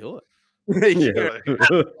 "What are you doing?"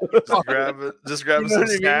 Just grab some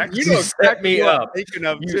snacks. You know set me up. I'm thinking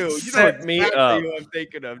of You too. set me up. Who I'm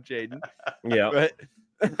thinking of, Jaden. Yeah.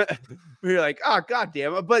 But you're like, "Oh, god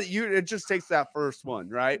damn it!" But it just takes that first one,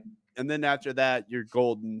 right? And then after that, you're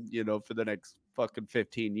golden, for the next fucking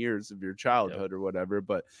 15 years of your childhood or whatever.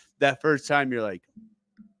 But that first time, you're like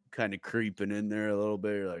kind of creeping in there a little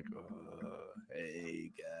bit. You're like,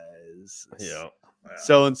 "Hey guys, Yeah.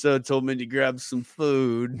 so and so told me to grab some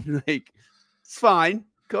food." Like, it's fine.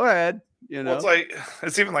 Go ahead. Well,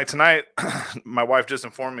 it's even like tonight. My wife just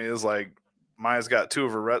informed me is like, Maya's got two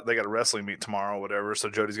of her. They got a wrestling meet tomorrow, whatever. So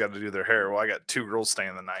Jody's got to do their hair. Well, I got two girls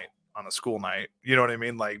staying the night on a school night. You know what I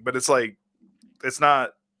mean? Like, but it's like, it's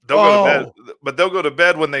not. They'll go to bed, but they'll go to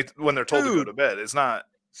bed when they're told to go to bed. It's not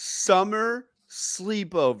summer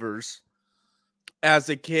sleepovers as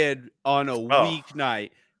a kid on a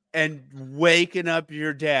weeknight and waking up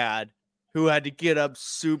your dad who had to get up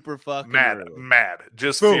super fucking mad,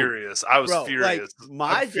 just furious. I was furious.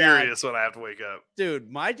 Like I'm furious when I have to wake up. Dude,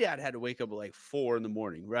 my dad had to wake up at like 4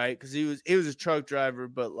 a.m, right? Because he was a truck driver,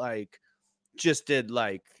 but like just did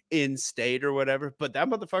like in state or whatever. But that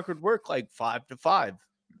motherfucker would work like 5 to 5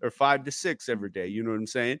 or 5 to 6 every day. You know what I'm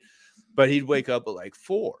saying? But he'd wake up at like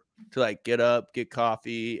 4 to like get up, get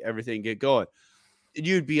coffee, everything, get going. And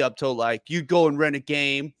you'd be up till like you'd go and rent a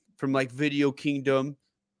game from like Video Kingdom.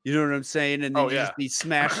 You know what I'm saying? And then you just be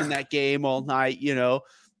smashing that game all night,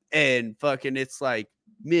 and fucking it's like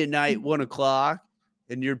midnight, 1 o'clock,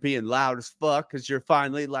 and you're being loud as fuck because you're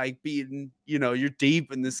finally like beating, you're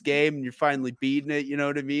deep in this game and you're finally beating it, you know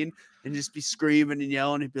what I mean? And just be screaming and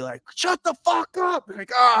yelling and be like, "Shut the fuck up!" You're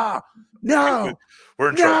like, no, we're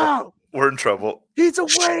in trouble. We're in trouble. He's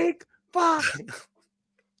awake. Fuck.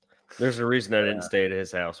 There's a reason I didn't stay at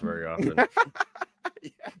his house very often.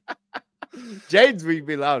 Jaden's we'd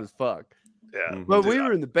be loud as fuck. Yeah, but we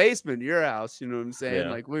were in the basement of your house. You know what I'm saying? Yeah.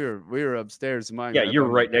 Like we were upstairs in mine. Yeah, you're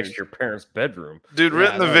right next to your parents' bedroom, dude.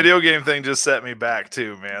 Renting the video game thing just set me back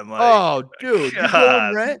too, man. Like, oh, dude,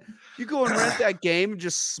 you go and rent that game and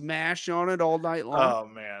just smash on it all night long. Oh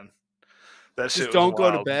man, that shit. Just don't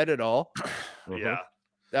go to bed at all. Yeah,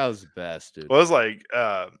 that was the best, dude. Well, it was like,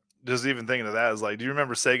 just even thinking of that is like, do you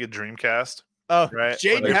remember Sega Dreamcast? Oh, right.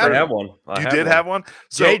 Jaden had one. You did have one.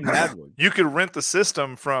 So Jaden had one. You could rent the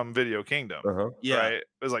system from Video Kingdom. Yeah, right? It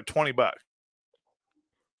was like $20.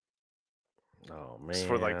 Oh man,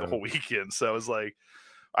 for like the whole weekend. So it was like,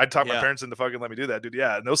 I'd talk my parents into fucking let me do that, dude.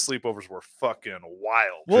 Yeah, and those sleepovers were fucking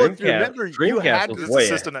wild. Well, remember you had this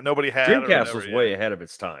system that nobody had. Dreamcast was way ahead of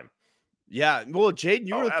its time. Yeah, well, Jaden,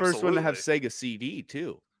 you were the first one to have Sega CD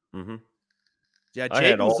too. Mm-hmm. Yeah,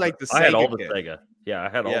 Jaden was like the Sega. I had all the Sega. Yeah, I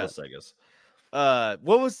had all the Segas.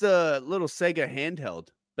 What was the little Sega handheld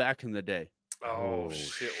back in the day? Oh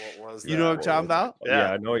shit, what was that? You know what I'm talking about?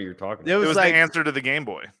 Yeah, I know what you're talking about. It was like the answer to the Game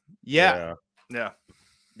Boy. Yeah,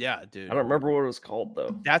 dude. I don't remember what it was called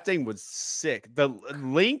though. That thing was sick. The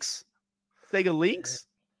Lynx, Sega Lynx.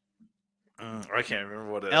 I can't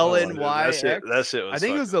remember what it. LNY. That shit was. I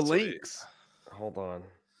think it was the Lynx. Hold on.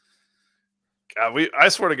 God, I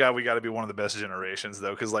swear to God, we got to be one of the best generations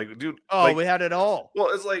though, because like, dude. Oh, we had it all.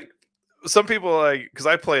 Well, it's like some people like, because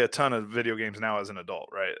I play a ton of video games now as an adult,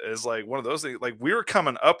 right? It's like one of those things. Like we were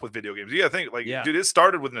coming up with video games. You gotta think, like, dude, it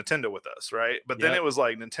started with Nintendo with us, right? But then it was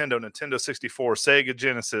like Nintendo 64, Sega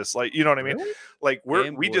Genesis, like, you know what I mean? Really? Like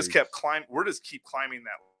we just kept climbing. We're just keep climbing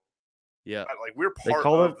that. Yeah, like we're part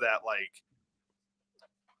of that. Like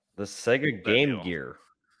the Sega Game Gear.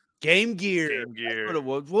 Game Gear. That's what it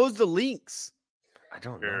was. What was the links? I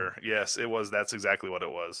don't know. Yes, it was. That's exactly what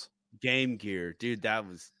it was. Game Gear, dude. That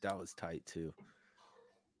was tight too.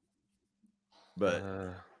 But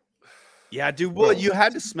yeah, dude. Well, you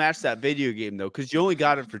had to smash that video game though, because you only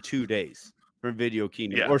got it for 2 days from Video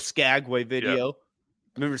Kingdom or Skagway Video. Yeah.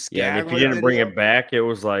 Remember Skagway? Yeah, and if you didn't bring it back, it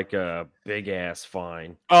was like a big ass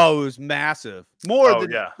fine. Oh, it was massive. More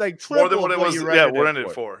than like triple more than what it was. Yeah, we're in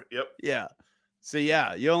it for. Yep. Yeah. So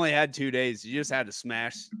yeah, you only had 2 days. You just had to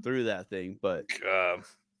smash through that thing. But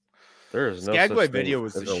there is no Skagway Video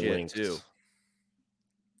was the shit links. too.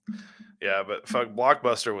 Yeah, but fuck,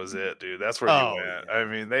 Blockbuster was it, dude. That's where you went. Yeah. I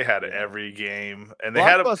mean, they had every game, and they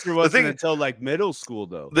Blockbuster wasn't until like middle school,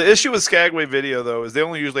 though. The issue with Skagway Video, though, is they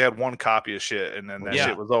only usually had one copy of shit, and then that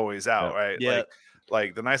shit was always out, right? Yeah.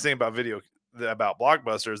 Like the nice thing about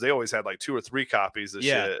Blockbuster is they always had like 2 or 3 copies of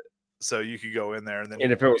shit, so you could go in there and then.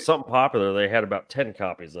 And if it was something popular, they had about 10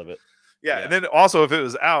 copies of it. Yeah, and then also if it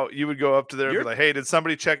was out, you would go up to there and be like, "Hey, did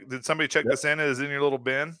somebody check this in? Is it in your little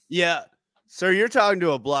bin?" Yeah. So you're talking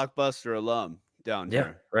to a Blockbuster alum down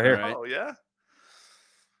here. Right here. Right? Oh yeah.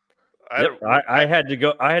 I had to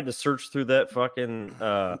go. I had to search through that fucking,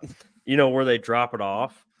 where they drop it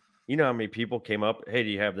off. You know how many people came up? Hey, do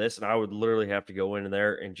you have this? And I would literally have to go in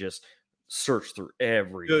there and just search through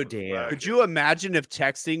every damn. Could you imagine if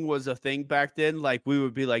texting was a thing back then? Like we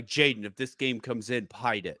would be like, Jaden, if this game comes in,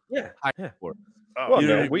 hide it. Hide it for it. Oh, you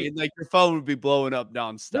know what I mean? Like your phone would be blowing up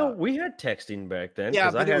nonstop. No, we had texting back then.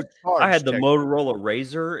 Yeah, but I had the Motorola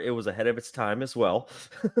Razor. It was ahead of its time as well.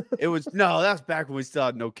 It was that's back when we still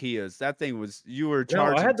had Nokias. That thing was you were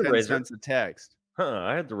charging 10 cents a text.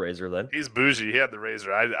 I had the Razor then. He's bougie. He had the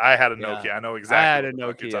Razor. I had a Nokia. I know exactly. I had a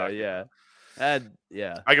Nokia.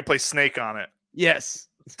 I could play Snake on it. Yes.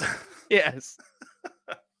 Yes.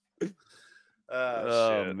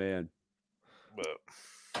 Oh shit. Man. But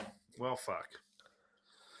well, fuck.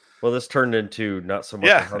 Well, this turned into not so much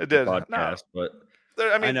a it did. podcast, but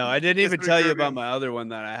I know. I didn't even tell you about my other one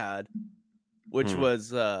that I had, which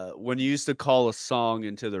was when you used to call a song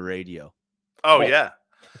into the radio. Oh, yeah.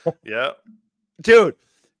 Yeah. Dude,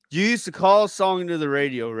 you used to call a song into the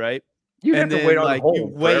radio, right? You had to wait on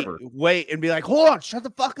hold forever. Wait, and be like, hold on, shut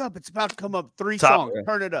the fuck up. It's about to come up 3 songs.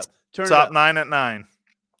 Turn it up. Top 9 at 9.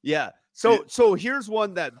 Yeah. So here's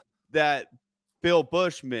one that Bill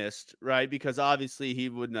Bush missed, right? Because obviously he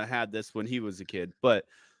wouldn't have had this when he was a kid. But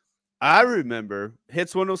I remember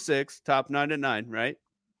Hits 106, Top 9 at 9, right?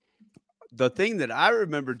 The thing that I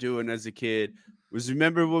remember doing as a kid was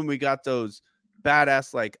remember when we got those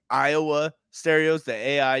badass like Iowa stereos, the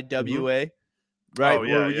AIWA, right? Oh,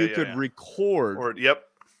 yeah, where you could record.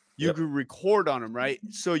 You could record on them, right?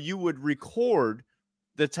 So you would record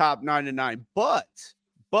the top 9 at 9. But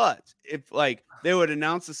if like they would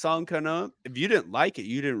announce a song coming up, if you didn't like it,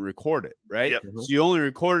 you didn't record it, right? Yep. So you only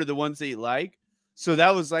recorded the ones that you like. So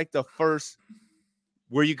that was like the first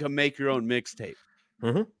where you can make your own mixtape.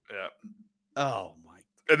 Yeah. Oh my!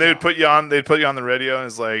 And they would put you on. They'd put you on the radio, and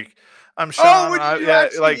it's like, "I'm Sean.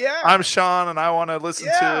 I'm Sean, and I want to listen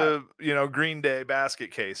to Green Day Basket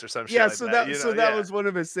Case or some shit." Yeah. Like So that was one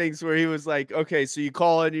of his things where he was like, "Okay, so you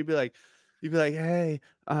call in, you'd be like, hey,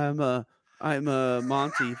 I'm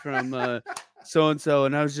Monty from so and so,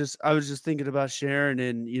 and I was just thinking about Sharon,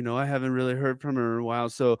 and I haven't really heard from her in a while,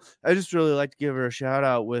 so I just really like to give her a shout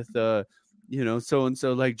out with so and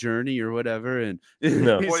so like Journey or whatever, and you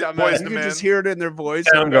can just hear it in their voice.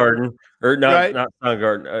 Soundgarden or not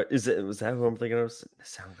Soundgarden. Was that who I'm thinking of?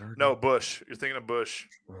 Soundgarden? No, Bush. You're thinking of Bush.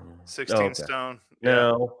 16 Stone.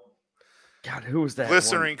 No. God, who was that?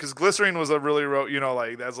 Glycerine, because Glycerine was a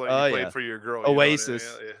really that's like you played for your girl.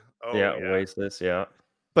 Oasis. Oasis, yeah.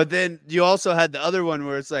 But then you also had the other one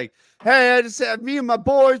where it's like, hey, I just had me and my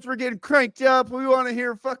boys, we're getting cranked up. We want to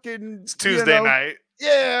hear fucking it's Tuesday night.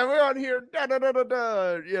 Yeah, we want to hear da.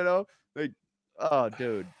 Like, oh,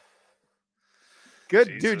 dude. Good,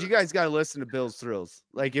 Jesus. Dude, you guys got to listen to Bill's Thrills.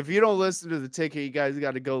 Like, if you don't listen to The Ticket, you guys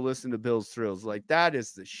got to go listen to Bill's Thrills. Like, that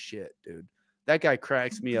is the shit, dude. That guy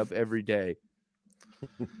cracks me up every day.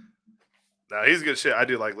 No, he's good shit. I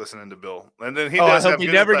do like listening to Bill. And then I hope he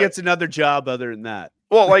never gets another job other than that.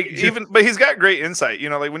 Well, like but he's got great insight.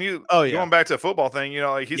 Like when you going back to a football thing,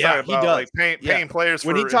 like he's talking about like paying players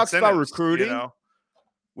when for he talks about recruiting.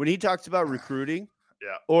 When he talks about recruiting,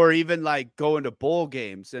 Yeah. Or even like going to bowl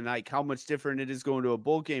games and like how much different it is going to a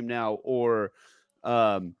bowl game now, or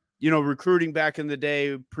recruiting back in the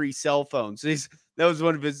day pre-cell phones. That was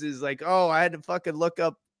one of his like, oh, I had to fucking look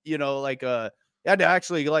up, like I had to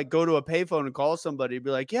actually like go to a payphone and call somebody and be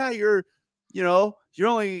like, yeah, you're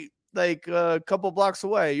only like a couple blocks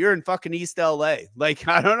away. You're in fucking East LA. Like,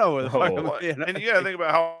 I don't know where the fuck I'm, and you gotta think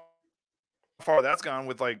about how far that's gone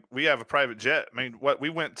with, like, we have a private jet. I mean, what we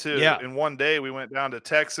went to in one day, we went down to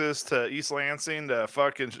Texas, to East Lansing, to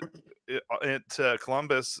fucking to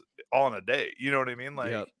Columbus, all in a day. You know what I mean?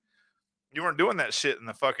 Like, you weren't doing that shit in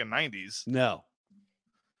the fucking 90s. No.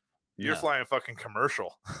 You're flying fucking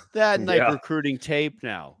commercial. That and like recruiting tape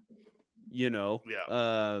now,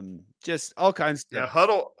 Yeah. Just all kinds of stuff.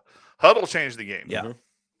 Yeah, Huddle changed the game. Yeah.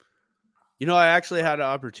 I actually had an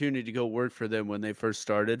opportunity to go work for them when they first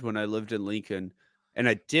started, when I lived in Lincoln, and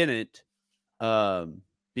I didn't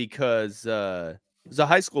because it was a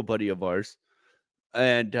high school buddy of ours.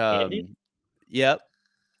 And yep.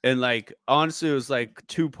 And like, honestly, it was like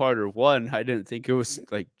two-parter. One, I didn't think it was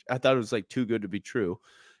like, I thought it was like too good to be true.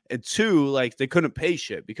 And two, like, they couldn't pay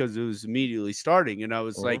shit because it was immediately starting. And I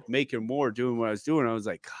was like making more doing what I was doing. I was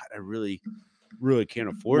like, God, I really can't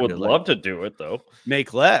afford to. Would love to do it though.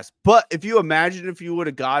 Make less. But if you imagine if you would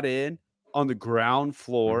have got in on the ground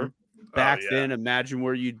floor back then, imagine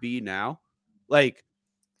where you'd be now. Like,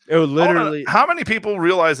 it would literally. How many people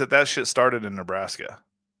realize that shit started in Nebraska?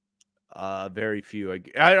 Very few.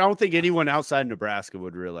 I don't think anyone outside Nebraska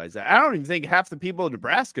would realize that. I don't even think half the people in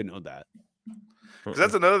Nebraska know that. Because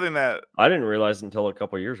that's another thing that I didn't realize until a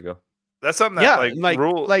couple of years ago. That's something that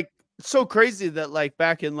like it's so crazy that like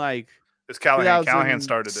back in like it's Callahan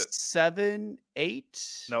started it 7,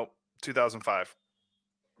 8. Nope, 2005.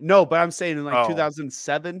 No, but I'm saying in like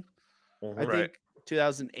 2007. I right. think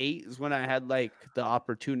 2008 is when I had like the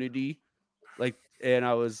opportunity, like, and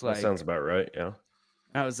I was like, that sounds about right. Yeah.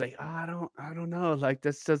 I was like, I don't know, like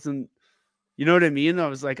this doesn't. You know what I mean? I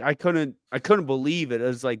was like, I couldn't believe it. I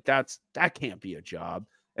was like, that can't be a job.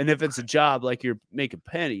 And if it's a job, like you're making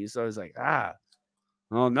pennies. So I was like,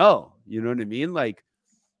 oh no. You know what I mean? Like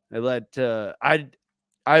I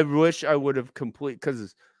wish I would have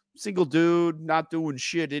because single dude, not doing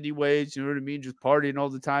shit anyways. You know what I mean? Just partying all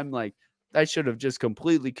the time. Like I should have just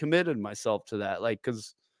completely committed myself to that. Like,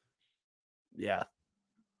 cause yeah.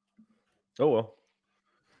 Oh, well.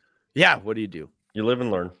 Yeah. What do you do? You live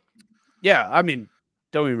and learn. Yeah, I mean,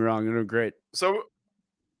 don't get me wrong, they're great. So,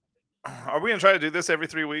 are we gonna try to do this every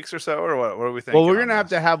 3 weeks or so, or what? What are we thinking? Well, we're gonna have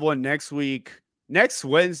to have one next week. Next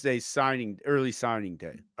Wednesday, early signing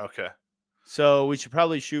day. Okay. So we should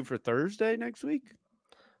probably shoot for Thursday next week.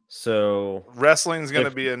 So wrestling's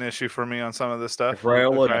gonna be an issue for me on some of this stuff. If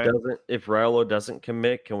Raiola doesn't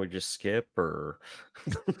commit, can we just skip or?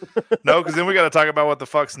 No, because then we got to talk about what the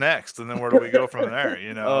fuck's next, and then where do we go from there?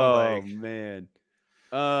 You know? Oh man.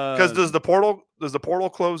 Because does the portal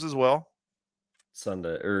close as well?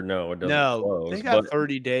 Sunday or no? It doesn't. No, close, they got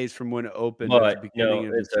 30 days from when it opened. But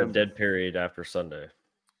it's a dead period after Sunday.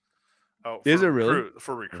 Oh, is it really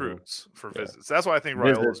for recruits for visits? That's why I think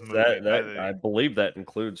Raiola's moving. I believe that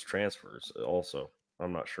includes transfers also.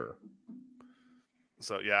 I'm not sure.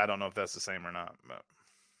 So yeah, I don't know if that's the same or not. But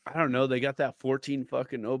I don't know. They got that 14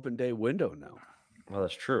 fucking open day window now. Well,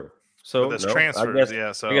 that's true. So that's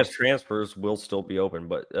transfers. I guess transfers will still be open,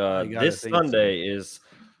 but this Sunday is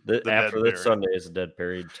after this Sunday is a dead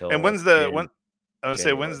period till. And when's the when? I would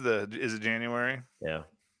say when's is it January? Yeah.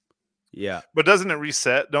 Yeah. But doesn't it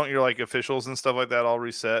reset? Don't your like officials and stuff like that all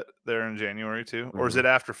reset there in January too? Or is it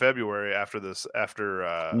after February after this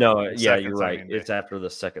No, yeah, you're right. It's after the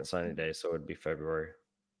second signing day, so it'd be February.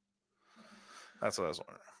 That's what I was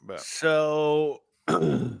wondering. But so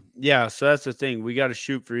yeah, so that's the thing. We got to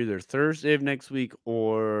shoot for either Thursday of next week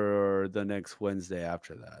or the next Wednesday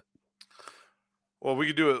after that. Well, we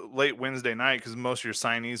could do it late Wednesday night because most of your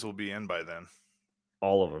signees will be in by then.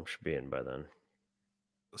 All of them should be in by then.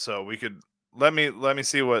 So we could let me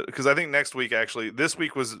see what, because I think next week, actually, this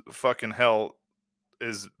week was fucking hell.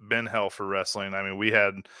 Has been hell for wrestling. I mean, we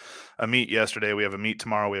had a meet yesterday. We have a meet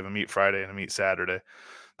tomorrow. We have a meet Friday and a meet Saturday.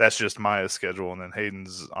 That's just Maya's schedule, and then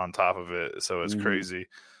Hayden's on top of it, so it's crazy.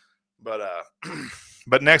 But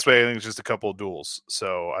but next week I think it's just a couple of duels,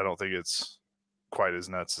 so I don't think it's quite as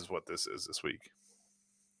nuts as what this is this week.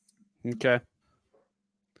 Okay.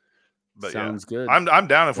 But sounds good. I'm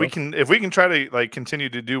down if we can try to like continue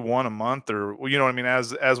to do one a month, or you know what I mean,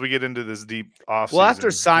 as we get into this deep off. Well, after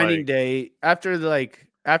signing day,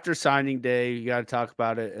 after signing day, you got to talk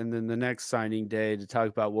about it, and then the next signing day to talk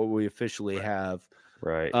about what we officially have.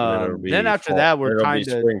 Right. Then after that, we're kind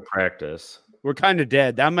of spring practice. we're kind of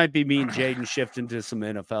dead. That might be me and Jaden shifting to some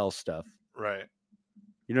NFL stuff. Right.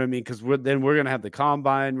 You know what I mean? Because we're gonna have the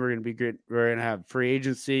combine. We're gonna be good. We're gonna have free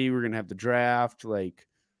agency. We're gonna have the draft. Like,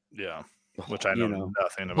 Yeah. Which I know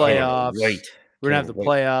nothing about. Playoffs. Wait. We're gonna have the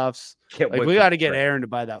playoffs. Can't like wait we for got to the get draft. Aaron to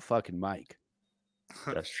buy that fucking mic.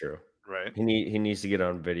 That's true. Right. He needs to get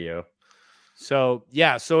on video. So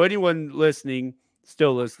yeah. So anyone listening,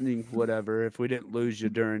 still listening, whatever. If we didn't lose you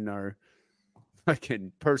during our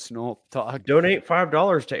fucking personal talk, Donate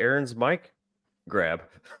 $5 to Aaron's mic grab.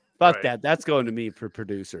 fuck Right. that. That's going to me for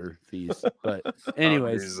producer fees. But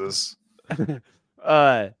anyways, Jesus.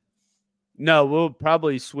 no, we'll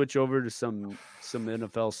probably switch over to some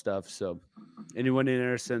NFL stuff. So anyone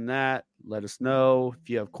interested in that, let us know. If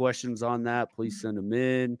you have questions on that, please send them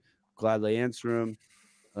in. Gladly answer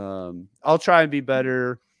them. I'll try and be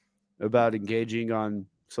better about engaging on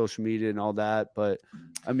social media and all that. But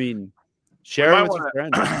I mean, share it with your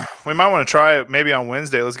friends. We might want to try it maybe on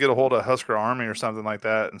Wednesday. Let's get a hold of Husker Army or something like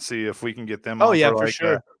that and see if we can get them. Oh on yeah, for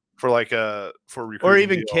for like sure. For recruiting, or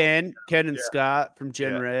even deal. Ken and Scott from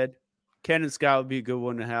Gen Yeah. Red. Ken and Scott would be a good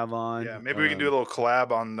one to have on. Yeah, maybe we can do a little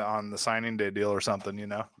collab on the signing day deal or something. You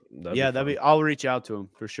know. That'd be. I'll reach out to him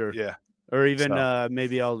for sure. Yeah. Or even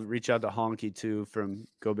maybe I'll reach out to Honky too from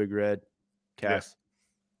Go Big Red cast.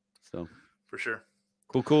 Yeah. So for sure.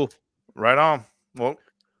 Cool. Right on. Well,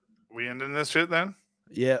 we ending this shit then?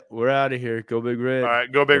 Yeah, we're out of here. Go Big Red. All right,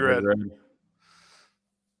 go Big Red.